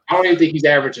 I don't even think he's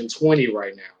averaging 20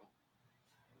 right now.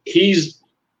 He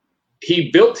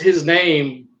built his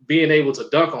name being able to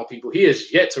dunk on people. He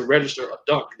has yet to register a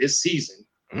dunk this season.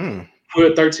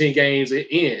 Put 13 games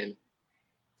in.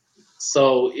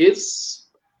 So it's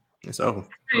over.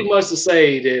 Pretty much to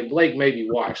say that Blake may be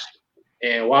washed.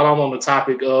 And while I'm on the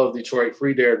topic of Detroit,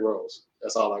 free Derrick Rose.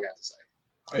 That's all I got to say.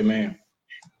 Amen.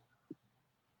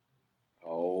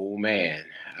 Oh, man.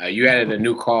 You added a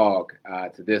new cog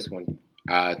to this one,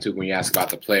 too, when you asked about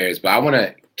the players. But I want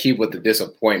to keep with the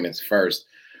disappointments first.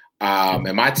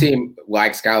 And my team,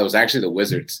 like Skylar, was actually the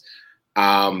Wizards.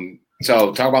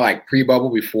 So talk about like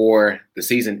pre-bubble before the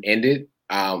season ended.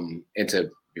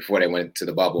 before they went to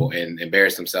the bubble and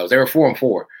embarrassed themselves. They were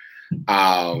 4-4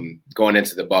 going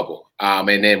into the bubble.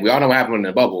 And then we all know what happened in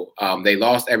the bubble. They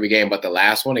lost every game but the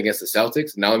last one against the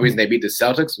Celtics. And the only reason they beat the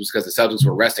Celtics was because the Celtics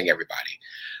were resting everybody.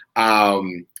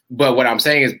 But what I'm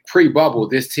saying is pre-bubble,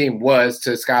 this team was,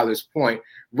 to Skylar's point,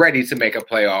 ready to make a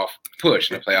playoff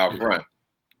push and a playoff run.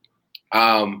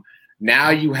 Now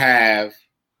you have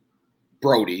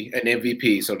Brody, an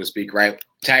MVP, so to speak, right?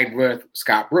 Tagged with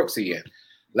Scott Brooks again.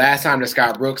 Last time that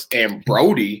Scott Brooks and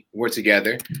Brody were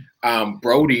together,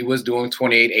 Brody was doing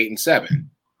 28-8-7.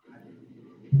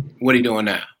 What are you doing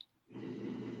now?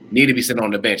 Need to be sitting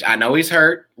on the bench. I know he's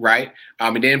hurt, right?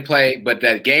 He didn't play, but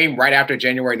that game right after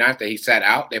January 9th that he sat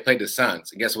out, they played the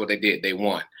Suns. And guess what they did? They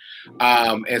won.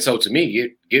 And so to me,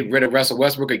 get rid of Russell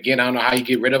Westbrook again. I don't know how you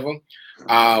get rid of him,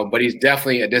 but he's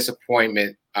definitely a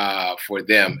disappointment for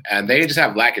them. And they just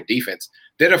have lack of defense.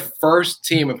 They're the first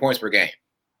team in points per game,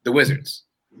 the Wizards.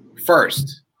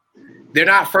 First. They're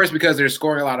not first because they're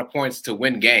scoring a lot of points to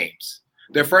win games.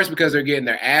 They're first because they're getting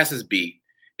their asses beat,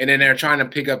 and then they're trying to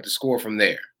pick up the score from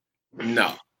there.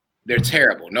 No, they're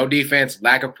terrible. No defense,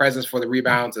 lack of presence for the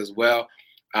rebounds as well.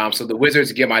 So the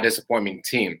Wizards get my disappointing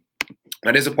team.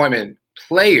 My disappointment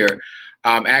player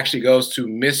actually goes to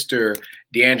Mr.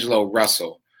 D'Angelo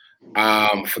Russell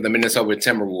for the Minnesota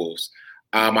Timberwolves.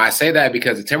 I say that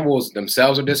because the Timberwolves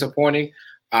themselves are disappointing.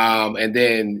 And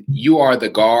then you are the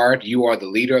guard. You are the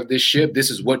leader of this ship. This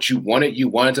is what you wanted. You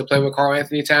wanted to play with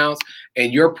Karl-Anthony Towns,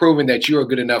 and you're proving that you are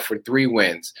good enough for 3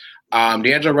 wins.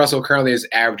 D'Angelo Russell currently is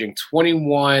averaging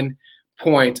 21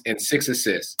 points and 6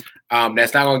 assists.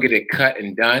 That's not going to get it cut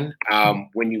and done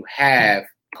when you have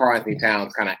Karl-Anthony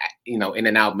Towns kind of, in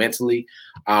and out mentally,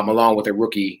 along with a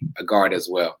rookie guard as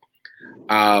well.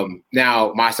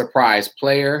 Now, my surprise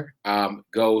player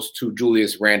goes to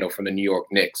Julius Randle from the New York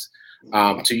Knicks.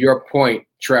 To your point,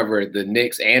 Trevor, the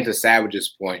Knicks, and to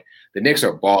Savage's point, the Knicks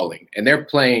are balling, and they're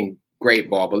playing great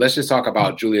ball. But let's just talk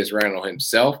about Julius Randle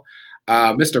himself.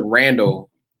 Mr. Randle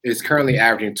is currently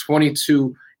averaging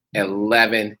 22,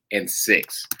 11, and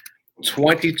 6.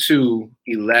 22,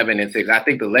 11, and 6. I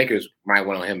think the Lakers might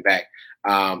want him back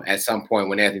at some point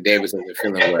when Anthony Davis isn't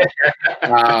feeling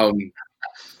well.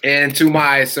 And to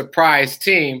my surprise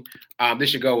team,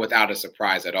 this should go without a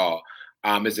surprise at all,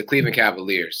 is the Cleveland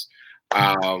Cavaliers.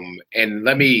 And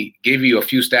let me give you a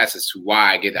few stats as to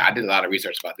why I did a lot of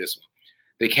research about this one.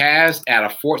 The Cavs out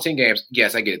of 14 games,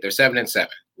 yes, I get it. They're 7-7,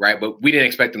 right? But we didn't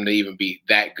expect them to even be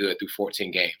that good through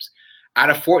 14 games. Out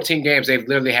of 14 games, they've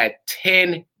literally had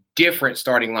 10 different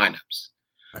starting lineups.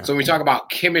 So when we talk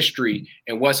about chemistry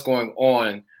and what's going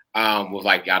on with,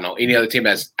 like, I don't know, any other team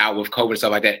that's out with COVID and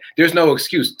stuff like that, there's no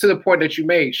excuse, to the point that you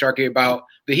made, Sharky, about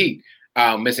the Heat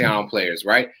missing out on players,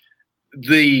 right?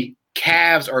 The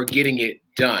Cavs are getting it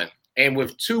done. And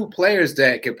with 2 players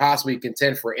that could possibly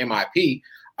contend for MIP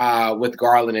with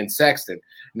Garland and Sexton.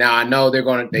 Now, I know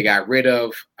they got rid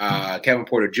of Kevin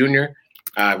Porter Jr.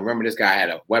 Remember, this guy had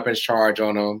a weapons charge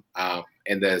on him.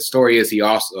 And the story is he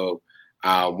also,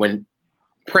 when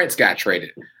Prince got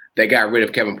traded, they got rid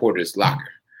of Kevin Porter's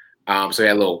locker. So he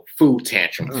had a little food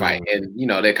tantrum fight. And,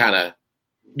 they kind of,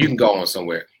 you can go on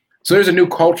somewhere. So there's a new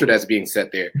culture that's being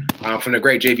set there from the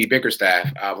great J.B.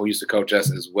 Bickerstaff, who used to coach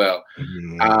us as well.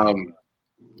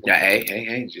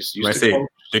 Hey, just used to coach.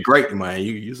 The great, man.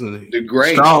 You using the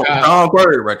great. Strong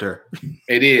word right there.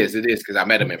 It is, because I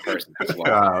met him in person. That's why.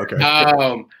 Okay.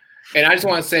 And I just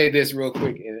want to say this real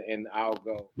quick, and I'll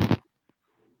go.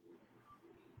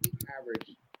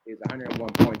 Average is 101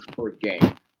 points per game.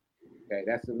 Okay,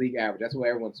 that's the league average. That's what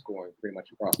everyone's scoring pretty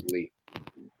much across the league.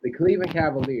 The Cleveland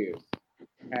Cavaliers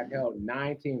have held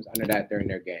 9 teams under that during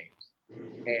their games,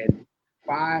 and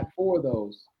 4 of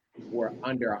those were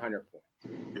under 100 points.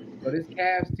 So this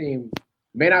Cavs team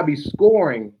may not be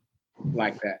scoring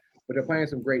like that, but they're playing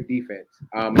some great defense.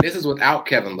 This is without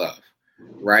Kevin Love,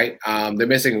 right? They're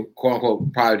missing, quote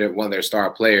unquote, probably one of their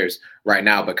star players right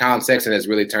now, but Colin Sexton has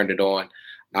really turned it on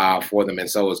for them, and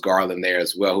so is Garland there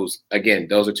as well, who's, again,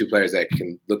 those are 2 players that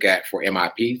can look at for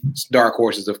MIP. Dark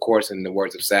horses, of course, in the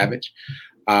words of Savage.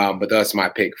 But that's my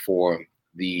pick for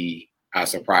the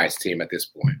surprise team at this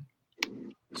point.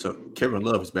 So Kevin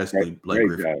Love is basically Blake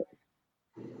Griffin.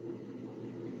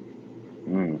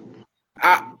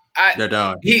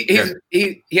 He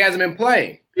hasn't been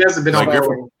playing. He hasn't been on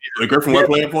Blake Griffin was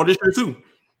playing for this year too.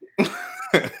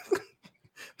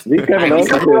 He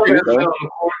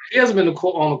hasn't been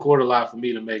on the court a lot for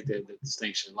me to make that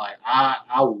distinction. Like I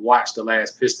watched the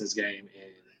last Pistons game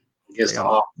and against the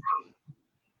Hawks.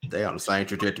 They on the same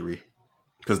trajectory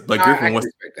because Blake Griffin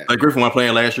was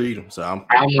playing last year either. So I'm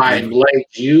like Blake,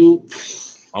 you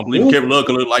I'm believing Kevin Love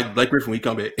can look like Blake Griffin when he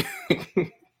come back.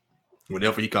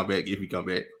 Whenever he come back, if he come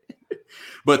back.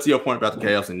 But to your point about the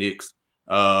Cavs and Knicks,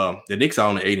 the Knicks are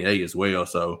only 8-8 as well,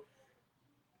 so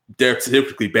they're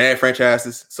typically bad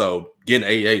franchises. So getting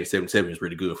 8-8 and 7-7 is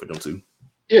really good for them too.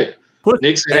 Yeah,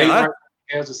 Knicks at 8,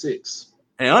 Cavs at 6.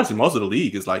 And honestly, most of the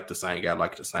league is like the same. Got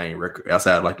like the same record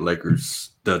outside of like the Lakers,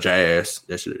 the Jazz.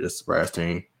 That's the surprise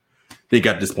team. They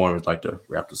got disappointments like the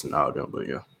Raptors and all of them, but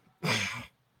yeah.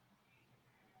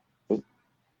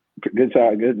 Good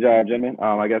job, Jimmy.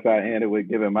 I guess I ended with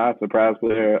giving my surprise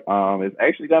player. It's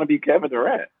actually going to be Kevin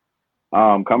Durant.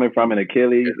 Coming from an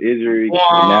Achilles injury,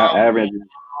 now averaging.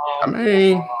 Hold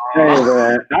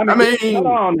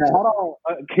on.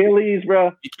 Achilles,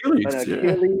 bro. Achilles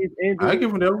injury. I give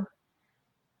him that.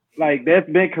 Like that's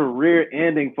been career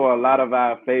ending for a lot of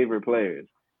our favorite players,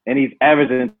 and he's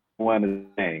averaging one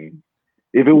a game.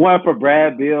 If it weren't for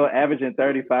Brad Beal averaging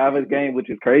 35 a game, which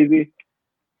is crazy.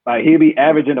 Like he'd be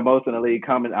averaging the most in the league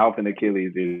coming off an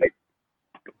Achilles. Like,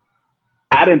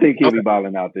 I didn't think he'd be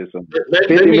balling out this one.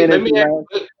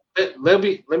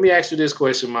 Let me ask you this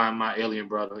question, my alien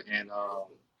brother, and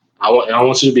I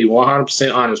want you to be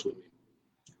 100% honest with me.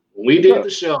 When we did the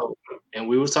show and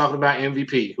we was talking about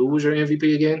MVP, who was your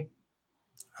MVP again?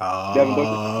 Devin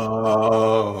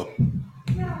Booker.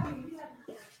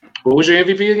 What was your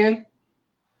MVP again?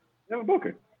 Devin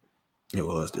Booker. It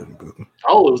was Devin Booker.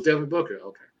 Oh, it was Devin Booker.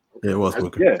 Okay. Yeah, it was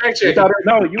Booker. Yeah. You don't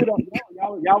know.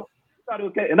 Y'all thought it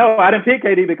was KD. No, I didn't pick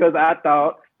KD because I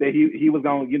thought that he was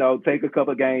going to, take a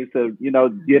couple of games to,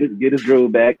 get his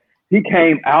groove back. He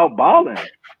came out balling.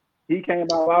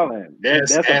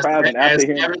 That's surprising.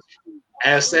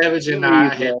 As Savage and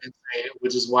I had been saying,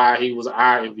 which is why he was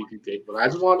our MVP pick. But I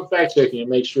just wanted to fact check you and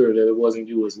make sure that it wasn't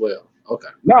you as well. Okay.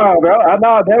 No, bro. I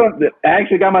know I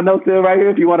actually got my notes still right here.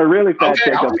 If you want to really fact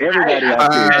check them, everybody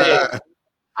out there.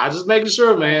 I'm just making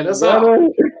sure, man. That's all. I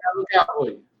gotta look out for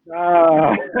you.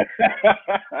 I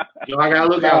gotta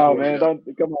look out for man.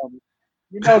 you. Come on.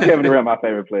 Kevin Durant, my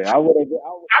favorite player. I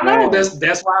know.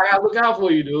 That's why I gotta look out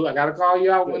for you, dude. I gotta call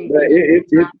you out when.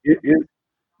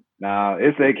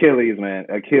 It's Achilles, man.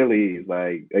 Achilles,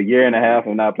 like a year and a half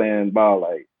of not playing ball,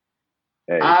 like.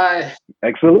 Hey,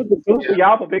 salute to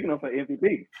y'all for picking him for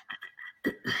MVP.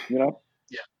 Yeah,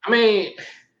 I mean,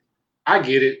 I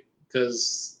get it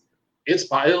because it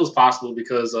was possible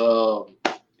because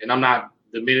and I'm not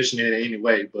diminishing it in any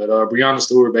way, but Breanna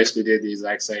Stewart basically did the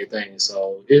exact same thing,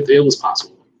 so it was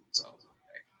possible. So,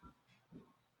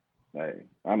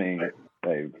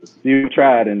 you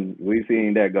tried and we've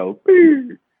seen that go.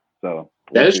 So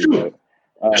that is true.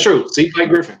 That's true. See, Blake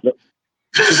Griffin.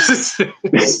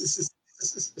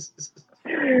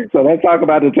 So let's talk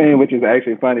about the team, which is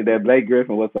actually funny that Blake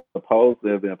Griffin was supposed to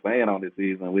have been playing on this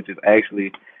season, which is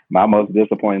actually my most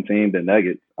disappointing team, the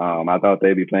Nuggets. I thought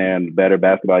they'd be playing better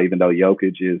basketball, even though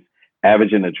Jokic is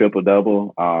averaging a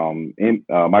triple-double.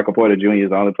 Michael Porter Jr.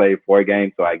 has only played 4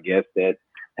 games, so I guess that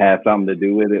has something to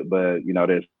do with it. But,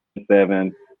 there's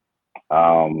 7.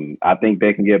 I think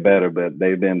they can get better, but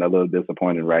they've been a little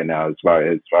disappointed right now as far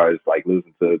as like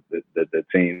losing to the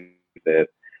team that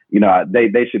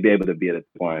they should be able to be at a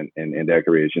point in their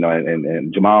careers,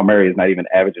 and Jamal Murray is not even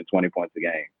averaging 20 points a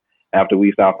game. After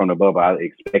we saw from the bubble, I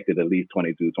expected at least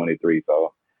 22, 23.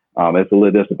 So it's a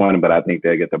little disappointing, but I think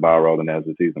they'll get the ball rolling as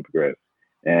the season progresses.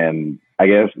 And I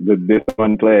guess this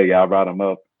one player, y'all brought him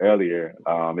up earlier.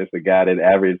 It's a guy that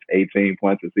averaged 18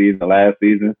 points a season last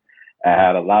season. I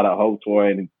had a lot of hopes for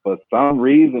it, and for some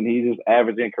reason, he's just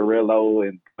averaging career low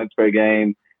in points per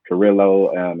game, career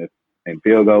low in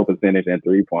field goal percentage and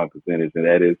 3-point percentage, and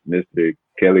that is Mr.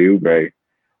 Kelly Oubre.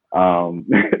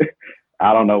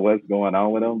 I don't know what's going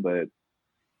on with him, but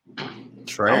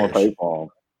trash. I'm gonna pay for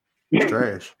him.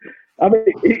 Trash. I mean,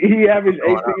 he averaged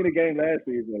 18 a game last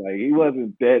season. Like he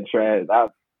wasn't that trash. I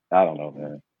don't know,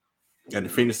 man. And the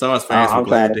Phoenix Suns fans were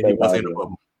glad that he was in the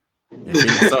bubble.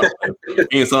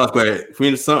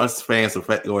 Phoenix Suns fans were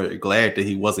glad that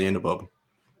he wasn't in the bubble,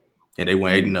 and they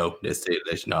went 8-0. That's it.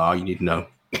 That's all you need to know.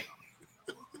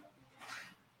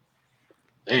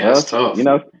 Man, that's tough.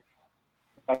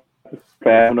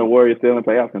 Having the Warriors still in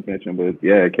playoff contention, but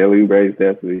yeah, Kelly Oubre is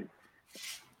definitely,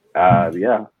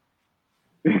 yeah.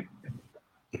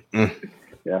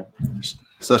 Yeah.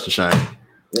 Such a shame.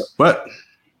 Yep. But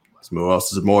let's move on to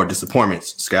some more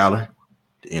disappointments, Skylar.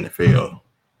 The NFL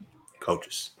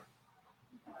coaches.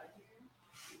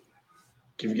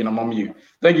 Keep getting them on mute.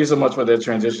 Thank you so much for that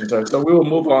transition, Tuck. So we will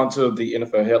move on to the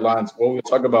NFL headlines. What we'll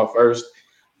talk about first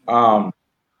are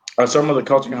some of the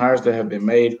coaching hires that have been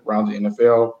made around the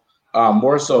NFL.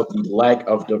 More so the lack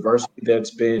of diversity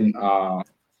that's been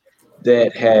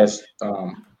that has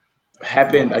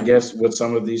happened, I guess, with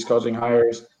some of these coaching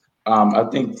hires. I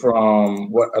think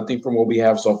from what we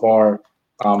have so far,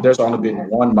 there's only been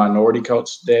one minority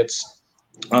coach that's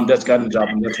gotten the job,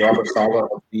 and that's Robert Saleh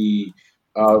of the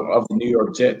New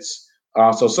York Jets.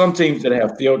 So some teams that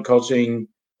have field coaching,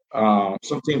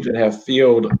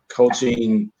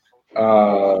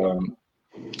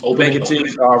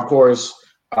 vacancies are, of course,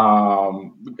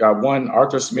 we got one,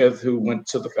 Arthur Smith, who went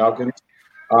to the Falcons.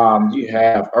 You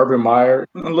have Urban Meyer,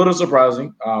 a little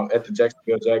surprising, at the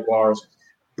Jacksonville Jaguars.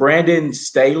 Brandon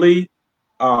Staley,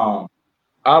 I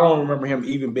don't remember him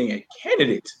even being a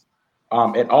candidate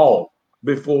at all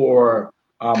before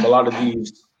a lot of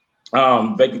these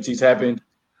vacancies happened.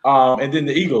 And then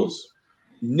the Eagles,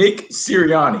 Nick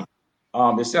Sirianni.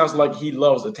 It sounds like he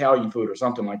loves Italian food or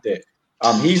something like that.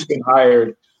 He's been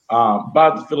hired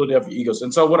by the Philadelphia Eagles.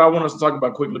 And so what I want us to talk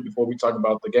about quickly before we talk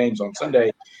about the games on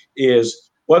Sunday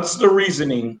is what's the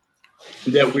reasoning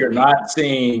that we're not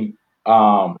seeing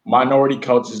minority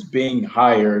coaches being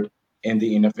hired in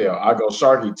the NFL? I'll go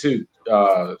Sharky too,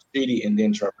 Speedy, and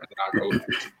then Trevor. And I'll go.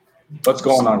 What's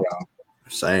going on, y'all?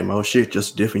 Same old shit,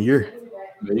 just a different year.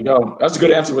 There you go. That's a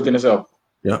good answer within itself.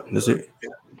 Yeah, that's it.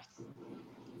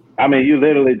 I mean, you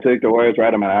literally took the words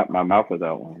right out of my mouth with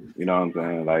that one. You know what I'm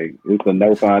saying? Like, it's a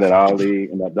no fun at all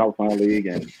league, in the adult fun league,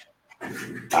 and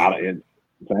it's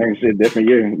same shit, different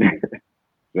year.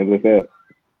 Simple as that.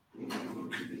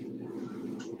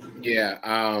 Yeah,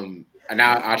 and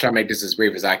I'll try to make this as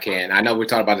brief as I can. I know we're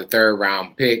talking about the third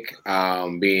round pick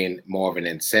being more of an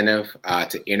incentive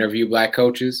to interview black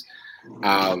coaches.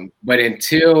 But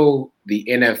until the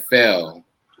NFL,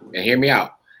 and hear me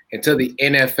out, until the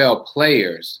NFL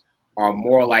players are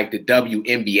more like the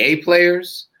WNBA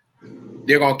players,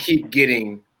 they're going to keep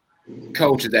getting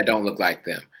coaches that don't look like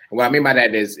them. And what I mean by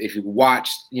that is if you watch,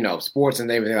 sports and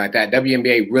everything like that,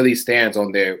 WNBA really stands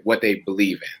on what they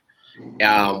believe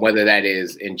in, whether that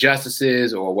is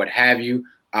injustices or what have you.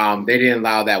 They didn't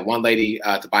allow that one lady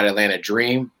to buy the Atlanta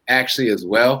Dream actually as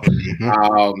well.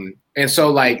 And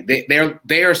so like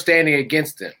they are standing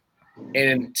against them.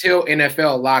 And until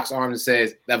NFL locks arms and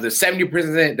says of the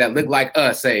 70% that look like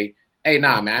us say, hey,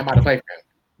 nah, man, I'm about to play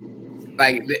for him.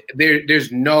 Like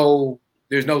there's no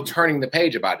turning the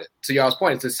page about it. To y'all's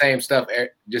point, it's the same stuff,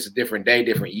 just a different day,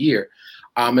 different year.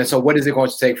 And so what is it going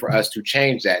to take for us to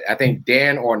change that? I think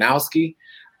Dan Ornowski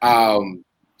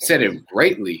said it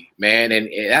greatly, man. And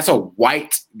that's a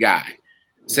white guy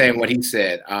saying what he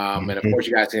said. And of course,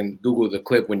 you guys can Google the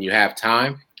clip when you have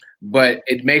time. But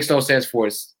it makes no sense for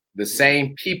us, the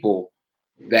same people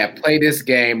that play this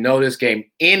game, know this game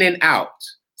in and out,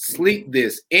 sleep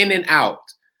this in and out,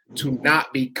 to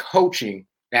not be coaching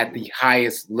at the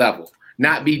highest level,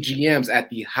 not be GMs at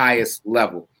the highest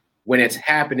level, when it's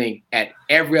happening at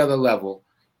every other level,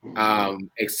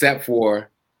 except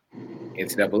for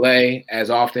NCAA as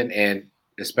often, and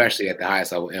especially at the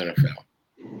highest level, NFL.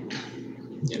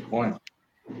 Good point.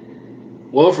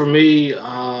 Well, for me,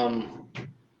 I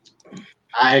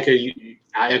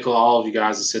echo all of you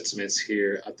guys' sentiments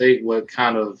here. I think what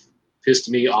kind of pissed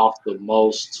me off the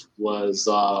most was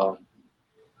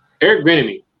Eric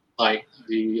Bieniemy. Like,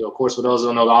 of course, for those who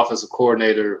don't know, the offensive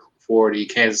coordinator for the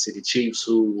Kansas City Chiefs,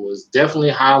 who was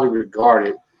definitely highly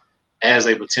regarded as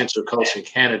a potential coaching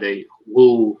candidate,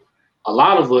 who a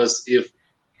lot of us, if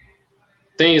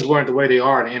things weren't the way they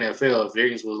are in the NFL, if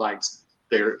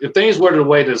things were the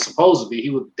way they're supposed to be, he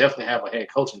would definitely have a head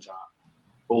coaching job.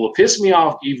 But what pissed me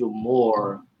off even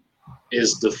more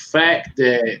is the fact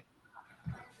that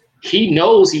he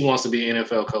knows he wants to be an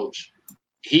NFL coach.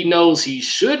 He knows he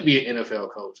should be an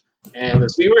NFL coach. And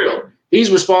let's be real,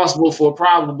 he's responsible for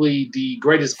probably the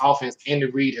greatest offense Andy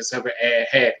Reid has ever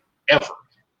had, ever.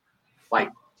 Like,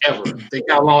 ever. Think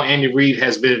how long Andy Reid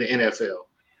has been in the NFL.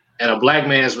 And a black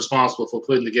man is responsible for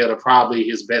putting together probably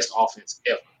his best offense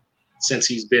ever since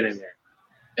he's been in there.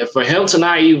 And for him to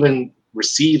not even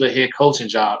receive a head coaching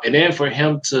job, and then for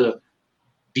him to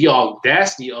the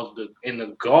audacity and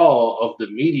the gall of the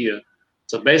media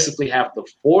to basically have to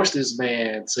force this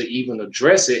man to even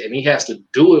address it, and he has to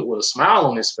do it with a smile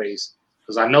on his face,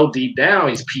 because I know deep down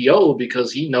he's PO'd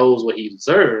because he knows what he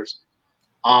deserves,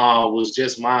 was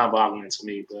just mind-boggling to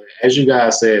me. But as you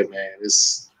guys said, man,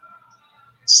 it's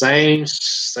same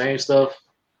stuff,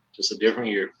 just a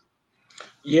different year.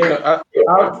 Yeah,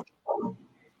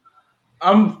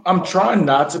 I'm trying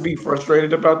not to be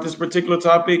frustrated about this particular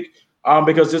topic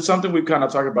because it's something we've kind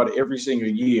of talked about every single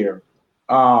year.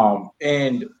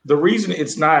 And the reason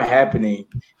it's not happening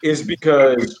is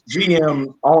because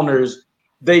GM owners,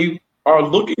 they are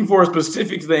looking for a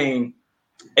specific thing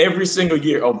every single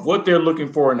year of what they're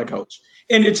looking for in a coach.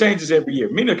 And it changes every year.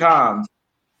 Many times,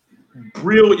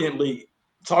 brilliantly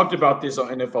talked about this on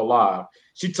NFL Live.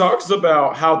 She talks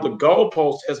about how the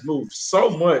goalpost has moved so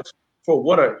much for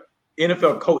what a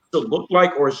NFL coach should look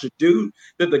like or should do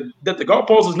that the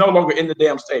goalpost is no longer in the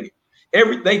damn stadium.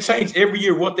 They change every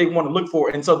year what they want to look for,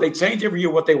 and so they change every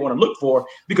year what they want to look for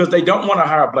because they don't want to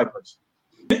hire a black person.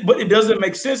 But it doesn't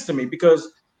make sense to me because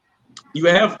you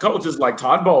have coaches like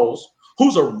Todd Bowles,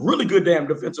 who's a really good damn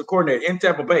defensive coordinator in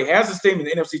Tampa Bay, has his team in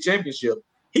the NFC Championship.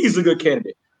 He's a good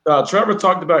candidate. Trevor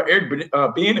talked about Eric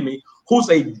Bieniemy, who's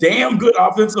a damn good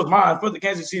offensive mind for the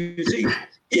Kansas City Chiefs.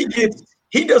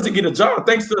 He doesn't get a job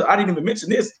thanks to, I didn't even mention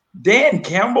this, Dan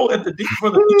Campbell for the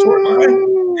Detroit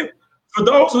Lions. For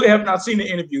those who have not seen the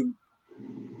interview,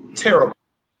 terrible.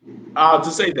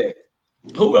 To say that.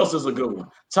 Who else is a good one?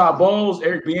 Todd Bowles,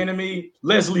 Eric Bieniemy,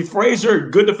 Leslie Frazier,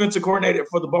 good defensive coordinator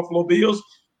for the Buffalo Bills.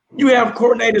 You have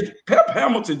coordinators, Pep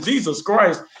Hamilton, Jesus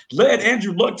Christ, led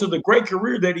Andrew Luck to the great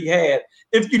career that he had.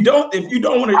 If you don't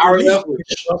want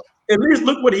to at least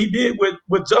look what he did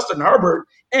with Justin Herbert.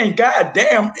 And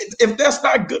goddamn, if that's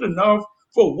not good enough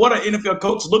for what an NFL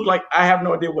coach look like, I have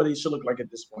no idea what he should look like at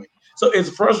this point. So it's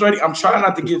frustrating. I'm trying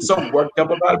not to get so worked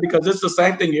up about it because it's the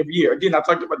same thing every year. Again, I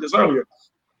talked about this earlier.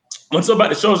 When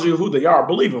somebody shows you who they are,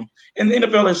 believe them. And the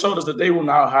NFL has showed us that they will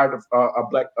not hire a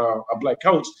black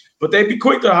coach, but they'd be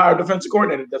quick to hire a defensive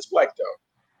coordinator that's black, though.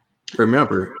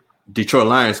 Remember, Detroit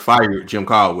Lions fired Jim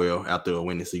Caldwell after a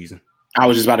winning season. I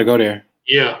was just about to go there.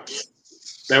 Yeah,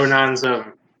 they were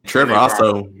 9-7. Trevor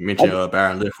also mentioned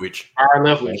Byron Leftwich.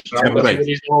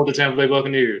 He's going with the Tampa Bay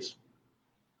Buccaneers.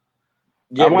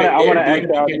 Yeah, I want to ask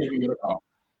y'all.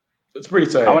 It's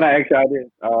pretty sad. I want to ask y'all this.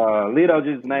 Lito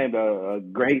just named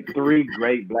three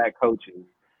great black coaches,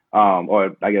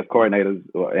 or I guess coordinators,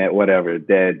 or whatever,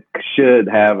 that should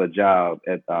have a job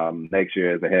at next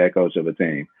year as a head coach of a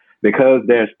team because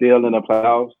they're still in the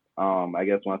playoffs. I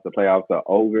guess once the playoffs are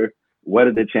over, what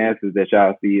are the chances that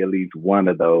y'all see at least one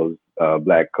of those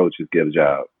black coaches get a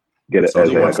job, as a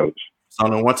head coach? It's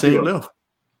only one team left.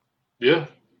 Yeah,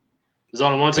 there's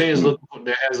only one team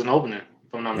that has an opening,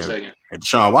 if I'm not mistaken. And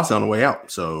Deshaun Watson on the way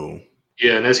out, so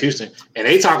yeah, and that's Houston. And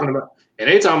they talking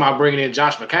about bringing in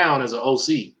Josh McCown as an OC.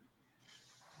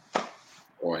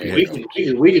 We can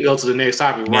go to the next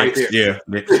topic right there. Yeah.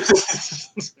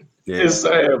 It's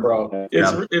sad, bro.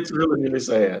 It's really, really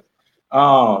sad.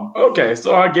 Okay,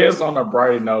 so I guess on a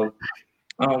brighter note,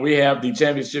 we have the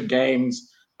championship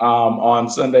games on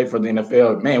Sunday for the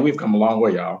NFL. Man, we've come a long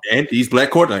way, y'all. And these black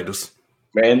coordinators.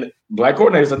 Man, black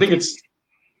coordinators. I think it's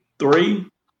 3.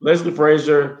 Leslie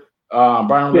Frazier,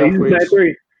 Byron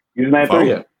Leftwich. He's not 3.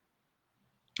 Yeah.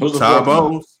 Who's the Todd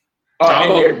Bowles.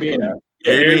 And Eric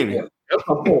Bieniemy.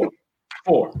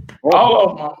 4. All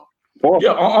of them. 4.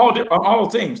 Yeah, on all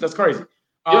teams. That's crazy.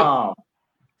 Yeah.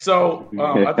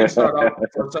 I think start off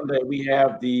for Sunday, we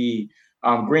have the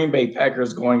Green Bay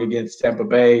Packers going against Tampa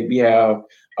Bay. We have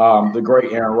the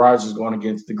great Aaron Rodgers going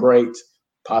against the great,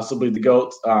 possibly the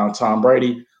GOAT, Tom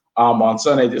Brady. On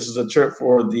Sunday, this is a trip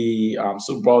for the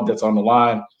Super Bowl that's on the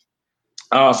line.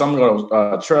 So I'm going to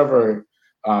go Trevor,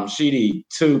 Sheedy,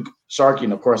 Took, Sharky,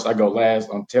 and of course I go last.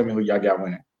 Tell me who y'all got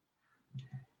winning.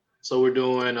 So we're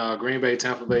doing Green Bay,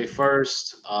 Tampa Bay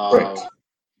first.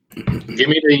 Give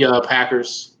me the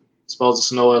Packers. It's supposed to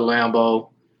snow at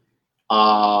Lambeau.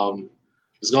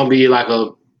 It's going to be like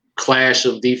a clash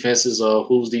of defenses of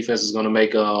whose defense is going to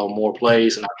make more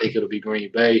plays, and I think it'll be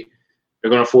Green Bay. They're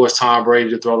going to force Tom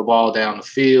Brady to throw the ball down the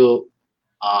field.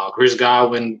 Chris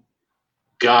Godwin,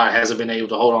 hasn't been able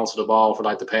to hold on to the ball for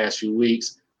like the past few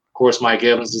weeks. Of course, Mike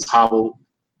Evans is hobbled.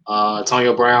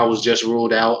 Antonio Brown was just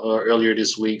ruled out earlier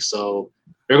this week, so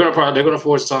they're going to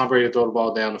force Tom Brady to throw the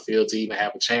ball down the field to even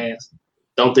have a chance.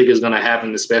 Don't think it's going to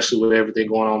happen, especially with everything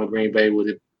going on in Green Bay, with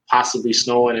it possibly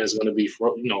snowing. And it's going to be,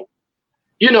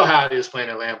 you know how it is playing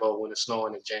at Lambeau when it's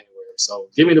snowing in January. So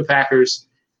give me the Packers.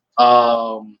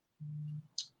 As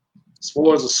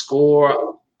far as a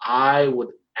score, I would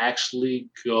actually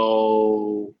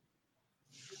go.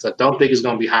 I don't think it's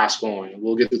going to be high scoring.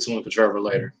 We'll get to it for Trevor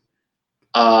later.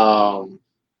 I'm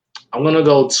going to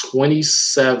go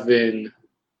 27-17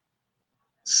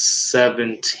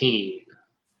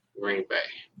 Green Bay.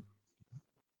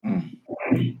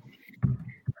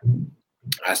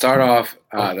 I started off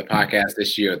the podcast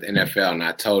this year with the NFL, and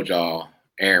I told y'all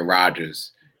Aaron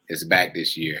Rodgers is back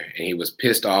this year, and he was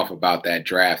pissed off about that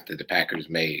draft that the Packers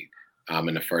made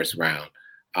in the first round.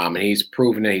 And he's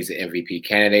proven that he's an MVP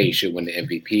candidate. He should win the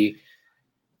MVP.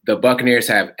 The Buccaneers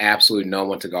have absolutely no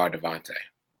one to guard Devontae.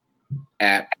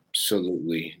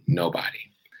 Absolutely nobody.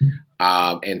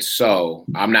 And so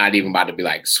I'm not even about to be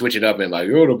like, switch it up and like,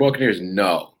 the Buccaneers.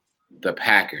 No, the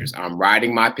Packers. I'm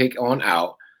riding my pick on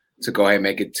out. to go ahead and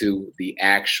make it to the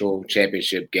actual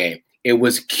championship game. It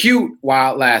was cute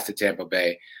while it lasted, Tampa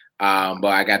Bay, but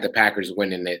I got the Packers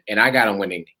winning it, and I got them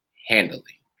winning handily.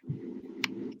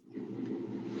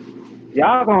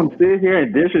 Y'all gonna sit here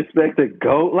and disrespect the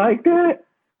GOAT like that?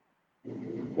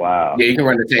 Wow. Yeah, you can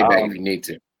run the tape back if you need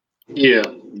to. Yeah.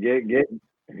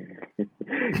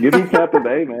 Give me Tampa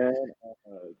Bay, man.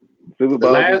 Super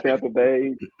Bowl in Tampa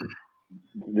Bay.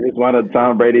 This is one of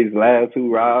Tom Brady's last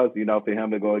hurrahs, you know, for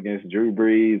him to go against Drew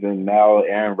Brees and now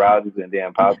Aaron Rodgers and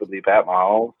then possibly Pat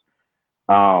Mahomes.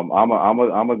 I'm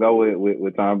gonna go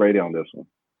with Tom Brady on this one.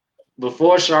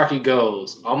 Before Sharky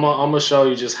goes, I'm gonna show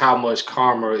you just how much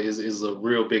karma is a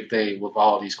real big thing with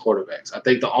all these quarterbacks. I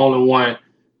think the only one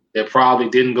that probably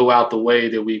didn't go out the way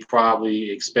that we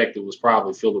probably expected was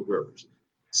probably Phillip Rivers.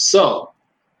 So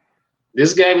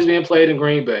this game is being played in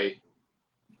Green Bay.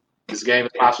 This game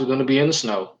is possibly going to be in the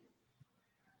snow.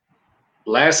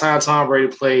 Last time Tom Brady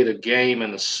played a game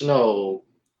in the snow,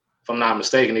 if I'm not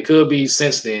mistaken, it could be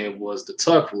since then, was the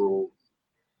tuck rule,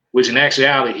 which in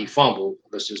actuality he fumbled.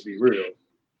 Let's just be real.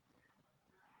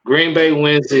 Green Bay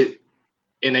wins it,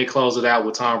 and they close it out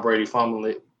with Tom Brady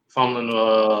fumbling one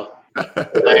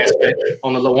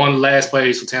of the last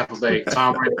plays for Tampa Bay.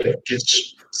 Tom Brady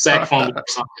gets sack fumble or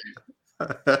something.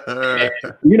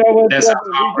 You know what? That's how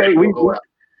Tom Brady will go out.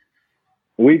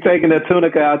 We taking the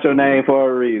tunica out your name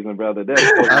for a reason, brother. Give me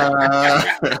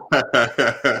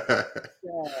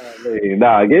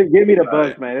the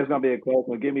Bucks, man. It's gonna be a close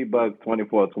one. Give me Bucks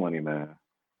 24-20, man.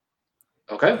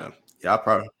 Okay. Y'all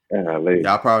probably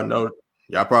know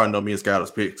me and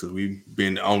Skyler's picks because we've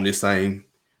been on this same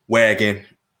wagon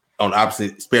on the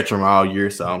opposite spectrum all year.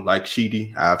 So I'm like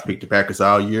Sheedy. I've picked the Packers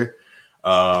all year.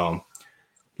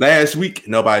 Last week,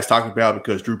 nobody's talking about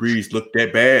because Drew Brees looked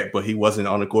that bad, but he wasn't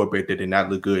on the quarterback that did not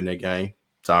look good in that game.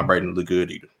 Tom Brady didn't look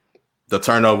good either. The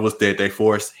turnovers that they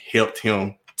forced helped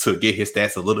him to get his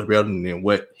stats a little better than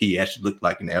what he actually looked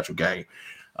like in the actual game.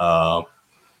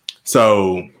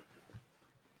 So,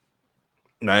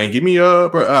 man, give me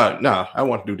I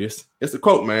want to do this. It's a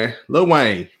quote, man. Lil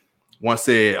Wayne once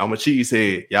said, "I'm a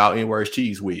cheesehead. Y'all N-words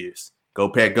cheese whiz. Go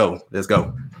Pack, go. Let's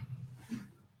go."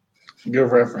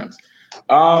 Good reference.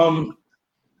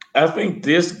 I think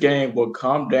this game will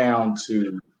come down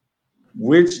to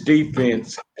which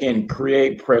defense can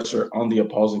create pressure on the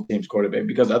opposing team's quarterback,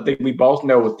 because I think we both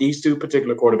know with these two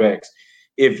particular quarterbacks,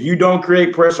 if you don't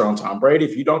create pressure on Tom Brady,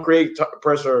 if you don't create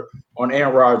pressure on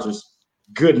Aaron Rodgers,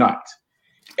 good night.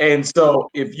 And so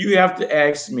if you have to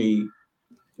ask me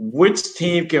which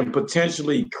team can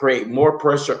potentially create more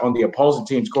pressure on the opposing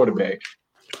team's quarterback,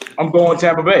 I'm going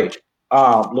Tampa Bay.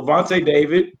 Levante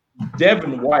David,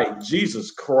 Devin White,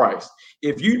 Jesus Christ.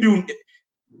 If you do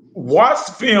watch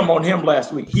film on him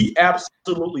last week, he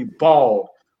absolutely balled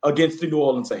against the New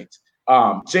Orleans Saints.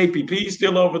 JPP is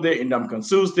still over there, and Ndamukong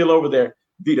still over there.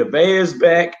 Vita Vea is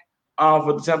back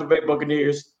for the Tampa Bay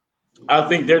Buccaneers. I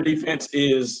think their defense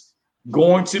is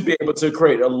going to be able to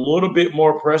create a little bit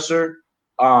more pressure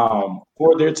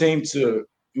for their team to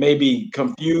maybe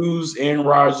confuse Aaron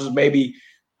Rodgers, maybe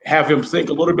have him think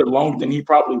a little bit longer than he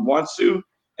probably wants to.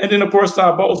 And then, of course,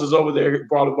 Todd Bowles is over there,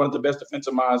 probably one of the best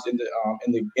defensive minds in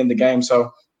the game.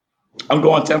 So I'm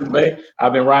going Tampa Bay.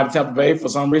 I've been riding Tampa Bay for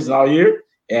some reason all year,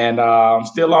 and I'm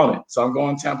still on it. So I'm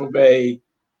going Tampa Bay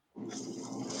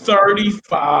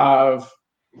 35,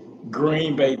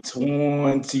 Green Bay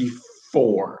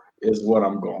 24 is what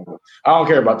I'm going with. I don't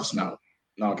care about the snow.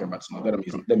 I don't care about the snow. That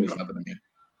means nothing to me.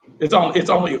 It's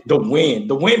only the wind.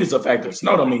 The wind is a factor.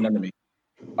 Snow don't mean nothing to me.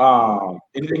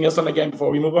 Anything else on the game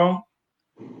before we move on?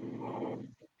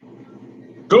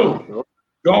 Cool.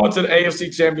 Going to the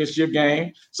AFC Championship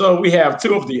game. So we have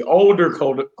two of the older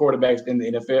quarterbacks in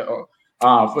the NFL.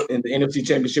 In the NFC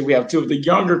Championship, we have two of the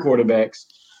younger quarterbacks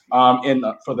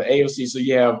for the AFC. So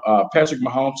you have Patrick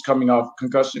Mahomes coming off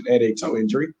concussion and a toe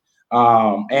injury,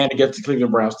 and against the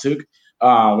Cleveland Browns too.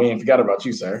 We ain't forgot about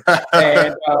you, sir.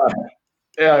 And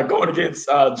going against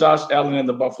Josh Allen and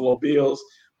the Buffalo Bills.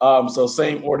 So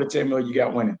same order, Tim, you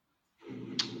got winning.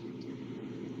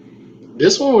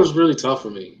 This one was really tough for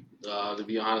me, to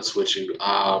be honest with you,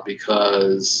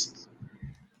 because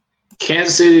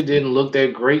Kansas City didn't look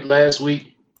that great last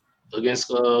week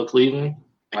against Cleveland.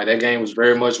 Like, that game was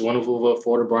very much wonderful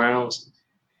for the Browns.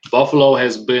 Buffalo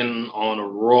has been on a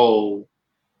roll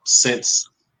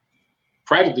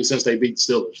practically since they beat the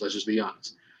Steelers. Let's just be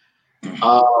honest.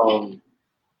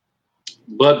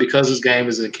 But because this game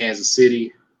is in Kansas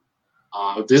City,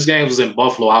 if this game was in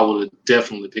Buffalo, I would have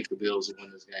definitely picked the Bills to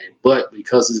win this game. But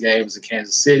because this game is in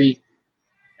Kansas City,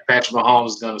 Patrick Mahomes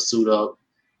is going to suit up.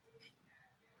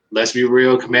 Let's be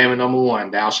real. Commandment number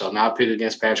 1, thou shalt not pick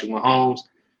against Patrick Mahomes.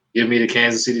 Give me the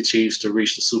Kansas City Chiefs to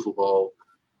reach the Super Bowl.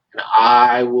 And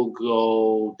I will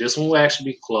go, this one will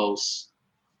actually be close.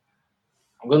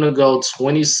 I'm going to go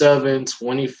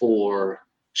 27-24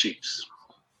 Chiefs.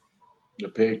 The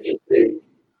pick.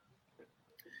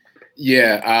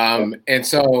 Yeah. And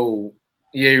so,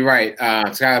 yeah, you're right.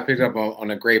 Skylar picked up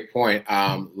on a great point.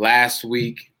 Last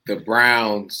week, the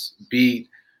Browns beat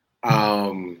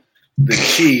the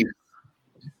Chiefs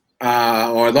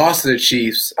or lost to the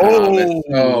Chiefs.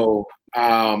 So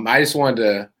I just wanted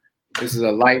to, this is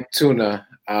a light tuna.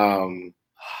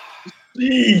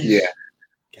 Yeah.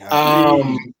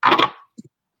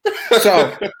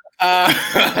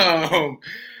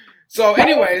 So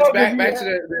anyways, back to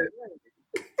the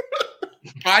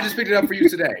I just picked it up for you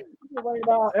today.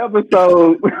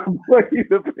 Episode.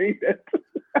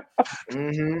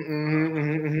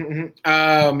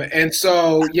 And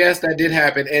so yes, that did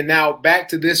happen. And now back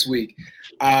to this week.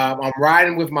 I'm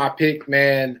riding with my pick,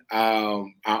 man.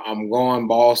 I'm going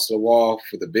balls to the wall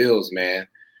for the Bills, man.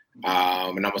 And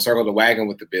I'm gonna circle the wagon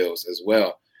with the Bills as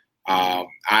well.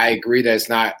 I agree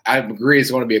that I agree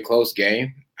it's going to be a close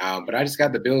game, but I just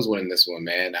got the Bills winning this one,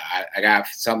 man. I got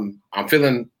something I'm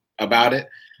feeling about it.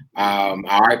 I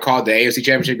already called the AFC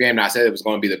Championship game, and I said it was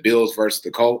going to be the Bills versus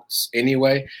the Colts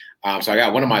anyway. So I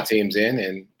got one of my teams in,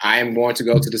 and I am going to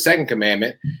go to the second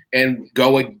commandment and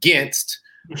go against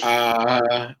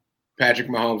Patrick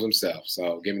Mahomes himself.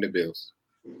 So give me the Bills.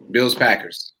 Bills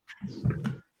Packers.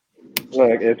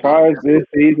 Look, as far as this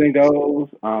season goes,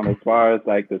 as far as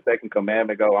like the second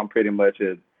commandment go, I'm pretty much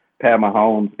a Pat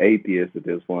Mahomes atheist at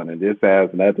this point, and this has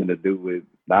nothing to do with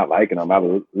not liking him. I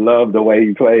love the way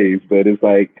he plays, but it's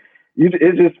like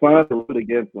it's just fun to root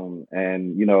against him,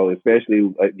 and you know,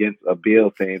 especially against a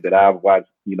Bills team that I've watched,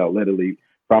 you know, literally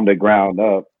from the ground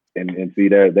up and see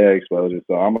their exposure.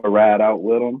 So I'm gonna ride out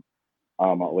with them.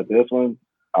 With this one,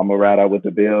 I'm gonna ride out with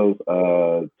the Bills.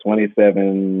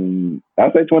 27.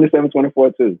 I'll say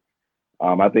 27-24 too.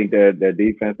 I think their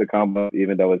defense will come up,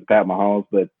 even though it's Pat Mahomes.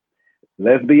 But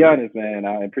let's be honest, man.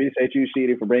 I appreciate you,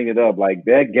 Sheedy, for bringing it up. Like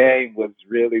that game was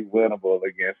really winnable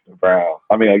against the Browns.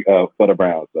 I mean, for the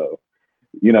Browns. So,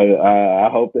 you know, I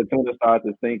hope the tuna starts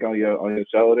to sink on your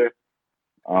shoulder.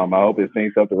 I hope it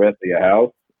sinks up the rest of your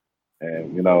house.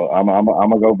 And you know, I'm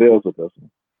gonna go Bills with this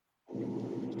one.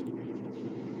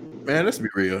 Man, let's be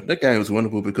real. That game was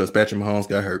winnable because Patrick Mahomes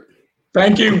got hurt.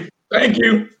 Thank you.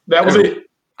 That was it.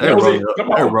 They rolling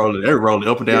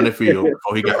up and down the field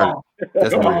before he got hurt.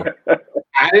 That's real.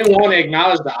 I didn't want to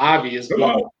acknowledge the obvious, but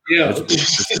yeah.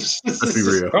 Let's be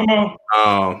real. Come on.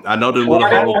 I know the little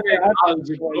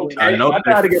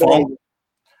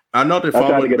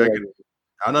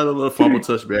fumble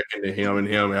touchback into him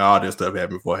and all that stuff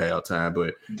happened before halftime,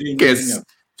 but Kansas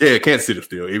City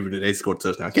still, even if they scored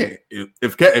a touchdown,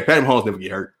 if Pat Mahomes never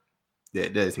get hurt,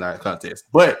 that is not a contest.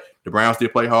 But the Browns still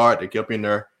play hard. They kept in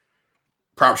there.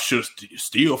 Probably should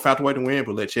still found a way to win,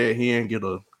 but let Chad Henne get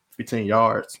a 15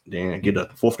 yards, then get a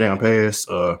fourth down pass.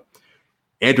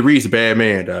 Andy Reid's a bad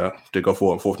man to go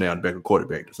for a fourth down back of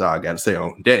quarterback. That's all I got to say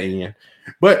on that end.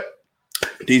 But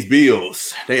these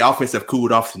Bills, their offense have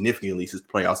cooled off significantly since the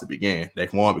playoffs began.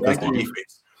 They've won because of their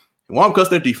defense. They won because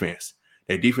of their defense.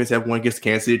 Their defense have won against the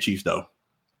Kansas City Chiefs, though.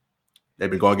 They've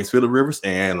been going against Phillip Rivers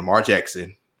and Lamar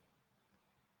Jackson.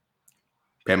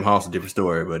 Pat Mahomes is a different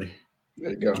story, buddy.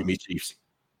 There you go. Give me Chiefs.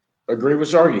 Agree with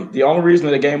Sharky. The only reason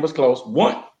the game was close,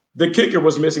 one, the kicker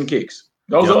was missing kicks.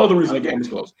 Those are the other reason the game was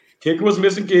close. Kicker was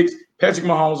missing kicks. Patrick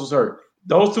Mahomes was hurt.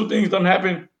 Those two things don't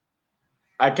happen.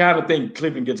 I kind of think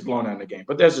Cleveland gets blown out in the game,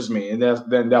 but that's just me. And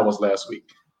that was last week.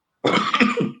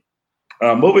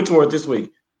 Moving toward this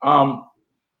week.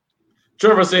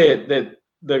 Trevor said that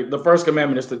the first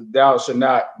commandment is that thou should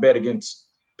not bet against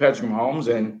Patrick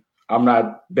Mahomes, and I'm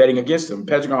not betting against him.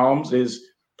 Patrick Mahomes is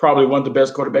probably one of the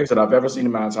best quarterbacks that I've ever seen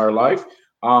in my entire life.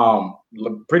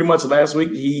 Pretty much last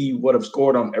week, he would have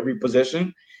scored on every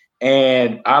possession.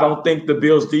 And I don't think the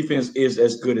Bills' defense is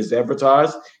as good as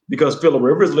advertised because Phillip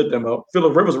Rivers lit them up.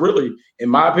 Phillip Rivers really, in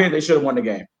my opinion, they should have won the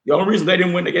game. The only reason they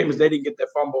didn't win the game is they didn't get that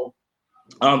fumble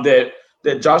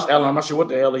that Josh Allen, I'm not sure what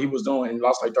the hell he was doing, and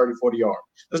lost like 30, 40 yards.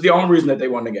 That's the only reason that they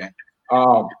won the game.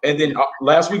 And then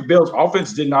last week, Bills'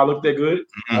 offense did not look that good.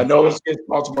 Mm-hmm. I know it's against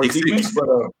Baltimore defense, but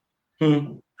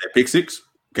that pick six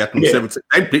got them 17.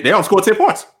 They don't score 10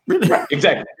 points. Really? Right,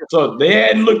 exactly. So they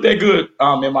hadn't looked that good,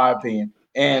 in my opinion.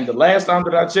 And the last time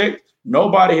that I checked,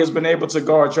 nobody has been able to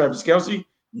guard Travis Kelce.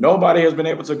 Nobody has been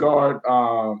able to guard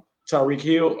Tyreek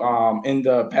Hill in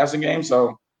the passing game.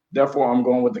 So therefore, I'm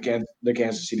going with the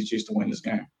Kansas City Chiefs to win this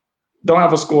game. Don't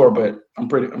have a score, but I'm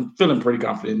feeling pretty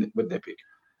confident with that pick.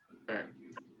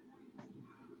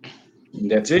 And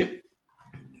that's it.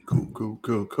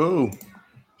 Cool.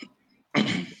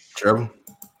 Trevor,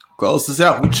 close this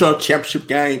out with your championship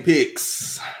game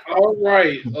picks. All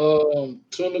right.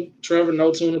 Tuna Trevor,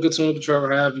 no Tuna, good Tuna,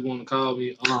 Trevor, however you want to call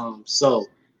me.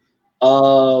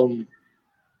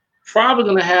 Probably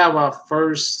gonna have our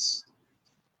first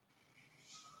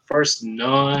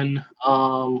none.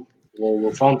 Well,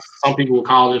 some people will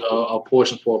call it a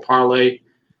portion for a parlay.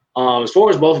 As far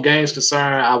as both games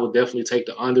concerned, I would definitely take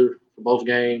the under for both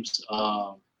games.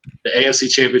 The AFC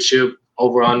Championship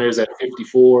over/under is at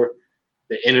 54.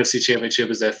 The NFC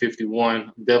Championship is at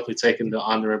 51. I'm definitely taking the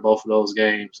under in both of those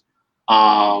games.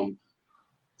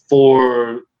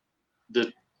 For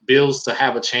the Bills to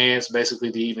have a chance,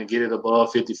 basically to even get it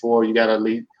above 54, you got to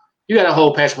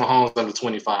hold Patrick Mahomes under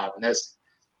 25, and that's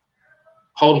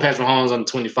holding Patrick Mahomes under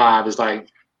 25 is like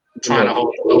trying to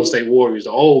hold the Golden State Warriors, the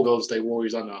old Golden State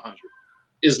Warriors, under 100.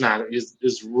 It's not.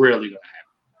 It's rarely going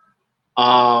to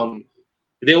happen.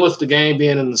 Then with the game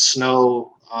being in the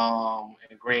snow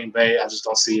in Green Bay, I just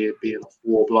don't see it being a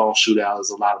full-blown shootout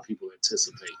as a lot of people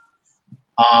anticipate.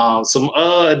 Some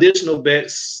additional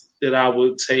bets that I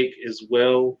would take as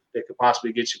well that could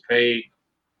possibly get you paid.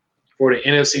 For the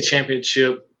NFC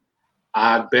Championship,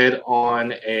 I bet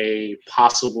on a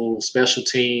possible special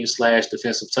team /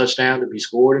 defensive touchdown to be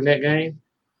scored in that game.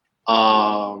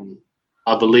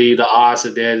 I believe the odds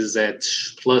of that is at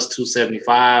plus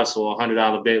 275, so a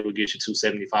 $100 bet would get you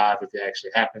 275 if it actually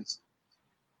happens.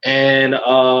 And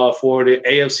for the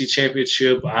AFC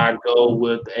Championship, I'd go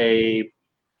with a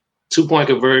 2-point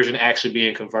conversion actually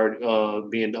being converted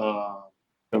in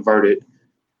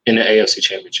the AFC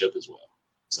Championship as well.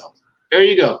 So there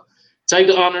you go. Take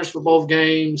the honors for both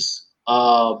games.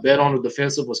 Bet on the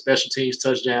defensive or special teams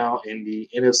touchdown in the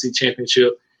NFC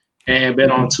Championship, and bet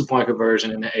on a 2-point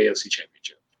conversion in the AFC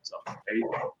Championship. So there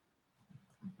you go.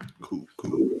 Cool.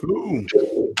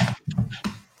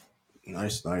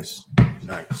 Nice.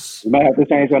 You might have to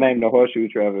change your name to Horseshoe,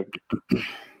 Trevor.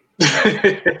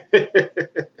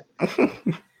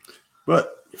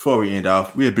 But before we end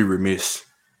off, we'd be remiss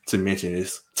to mention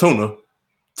this. Tuna.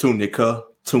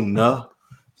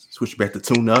 Switch back to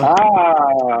Tuna.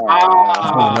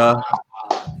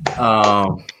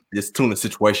 This Tuna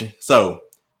situation. So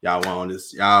y'all want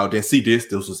this? Y'all didn't see this.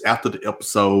 This was after the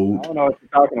episode. I don't know what you're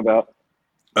talking about.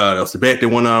 That was the bet that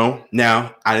went on.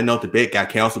 Now I didn't know if the bet got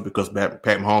canceled because Pat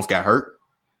Mahomes got hurt.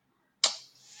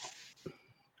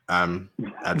 I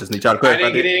just need y'all to clarify.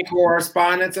 I didn't get any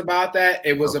correspondence about that.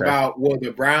 It was about will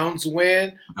the Browns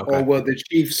win or will the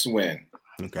Chiefs win?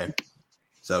 Okay.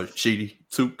 So Sheedy,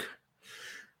 Took.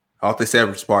 All they said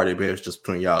was party, but it's just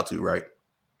between y'all two, right?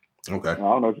 Okay. I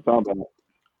don't know what you're talking about.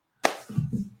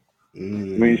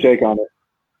 When you shake on it.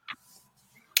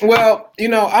 Well,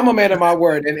 I'm a man of my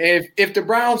word, and if the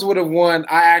Browns would have won,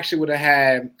 I actually would have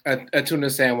had a tuna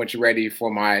sandwich ready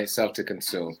for myself to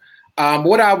consume.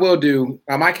 What I will do,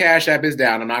 my Cash App is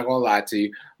down. I'm not going to lie to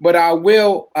you, but I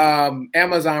will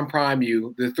Amazon Prime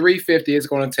you the $3.50 it's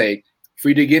going to take for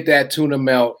you to get that tuna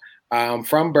melt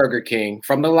from Burger King,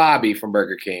 from the lobby from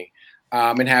Burger King,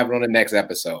 and have it on the next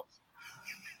episode.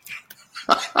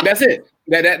 That's it.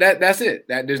 That's it.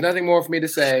 There's nothing more for me to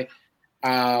say.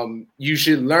 You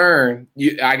should learn.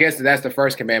 I guess that's the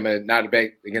first commandment, not to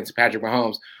bet against Patrick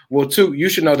Mahomes. Well, 2, you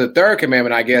should know the third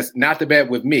commandment, I guess, not to bet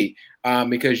with me,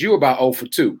 because you were about 0 for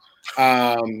 2.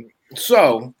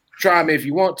 So try me if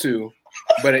you want to,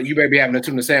 but you better be having a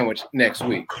tuna sandwich next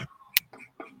week.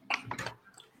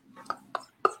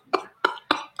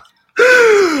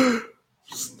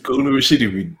 Cool, she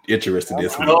did be interested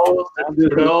this week.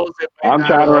 I'm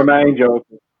trying to remain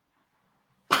joking.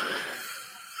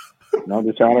 I'm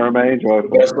just trying to remain joyful.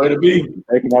 Best way to be.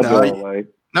 Taking my joy away.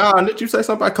 No, didn't you say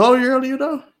something about Chloe earlier,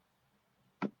 though?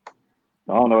 I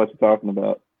don't know what you're talking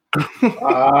about.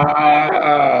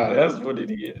 That's what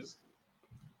it is.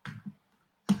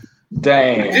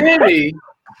 Dang. Jimmy.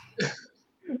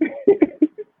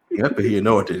 You have to hear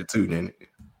know it too, didn't it?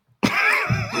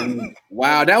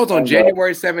 Wow, that was on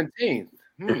January 17th.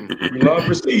 We love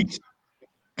receipts.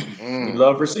 We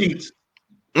love receipts.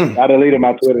 I deleted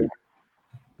my Twitter.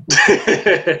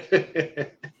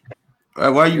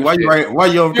 Why you over there? Why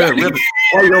you over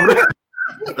there?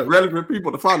 Relevant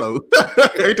people to follow.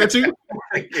 Ain't that you?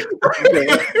 Ain't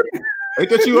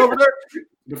that you over there?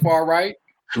 The far right.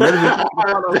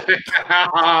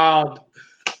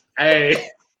 Hey,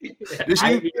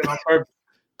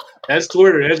 that's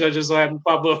Twitter. That's just so happened to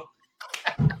pop up.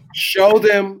 Show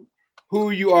them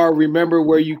who you are. Remember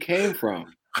where you came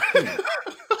from.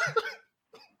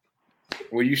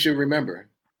 Well, you should remember.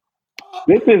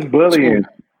 This is bullying.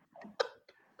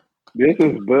 This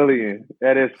is bullying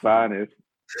at its finest.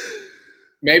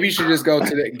 Maybe you should just go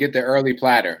to get the early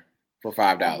platter for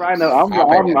 $5.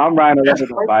 I'm writing a letter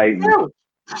to Biden.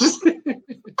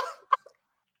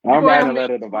 I'm writing a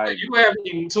letter to Biden. You have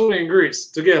eaten tuna and grits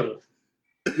together.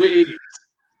 We eat.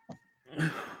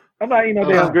 I'm not eating no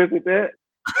damn grits with that.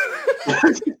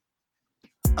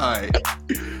 All right.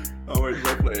 I'm ready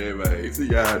to play, man. See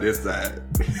y'all this side.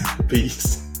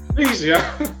 Peace. Peace, y'all.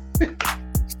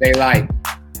 Stay light.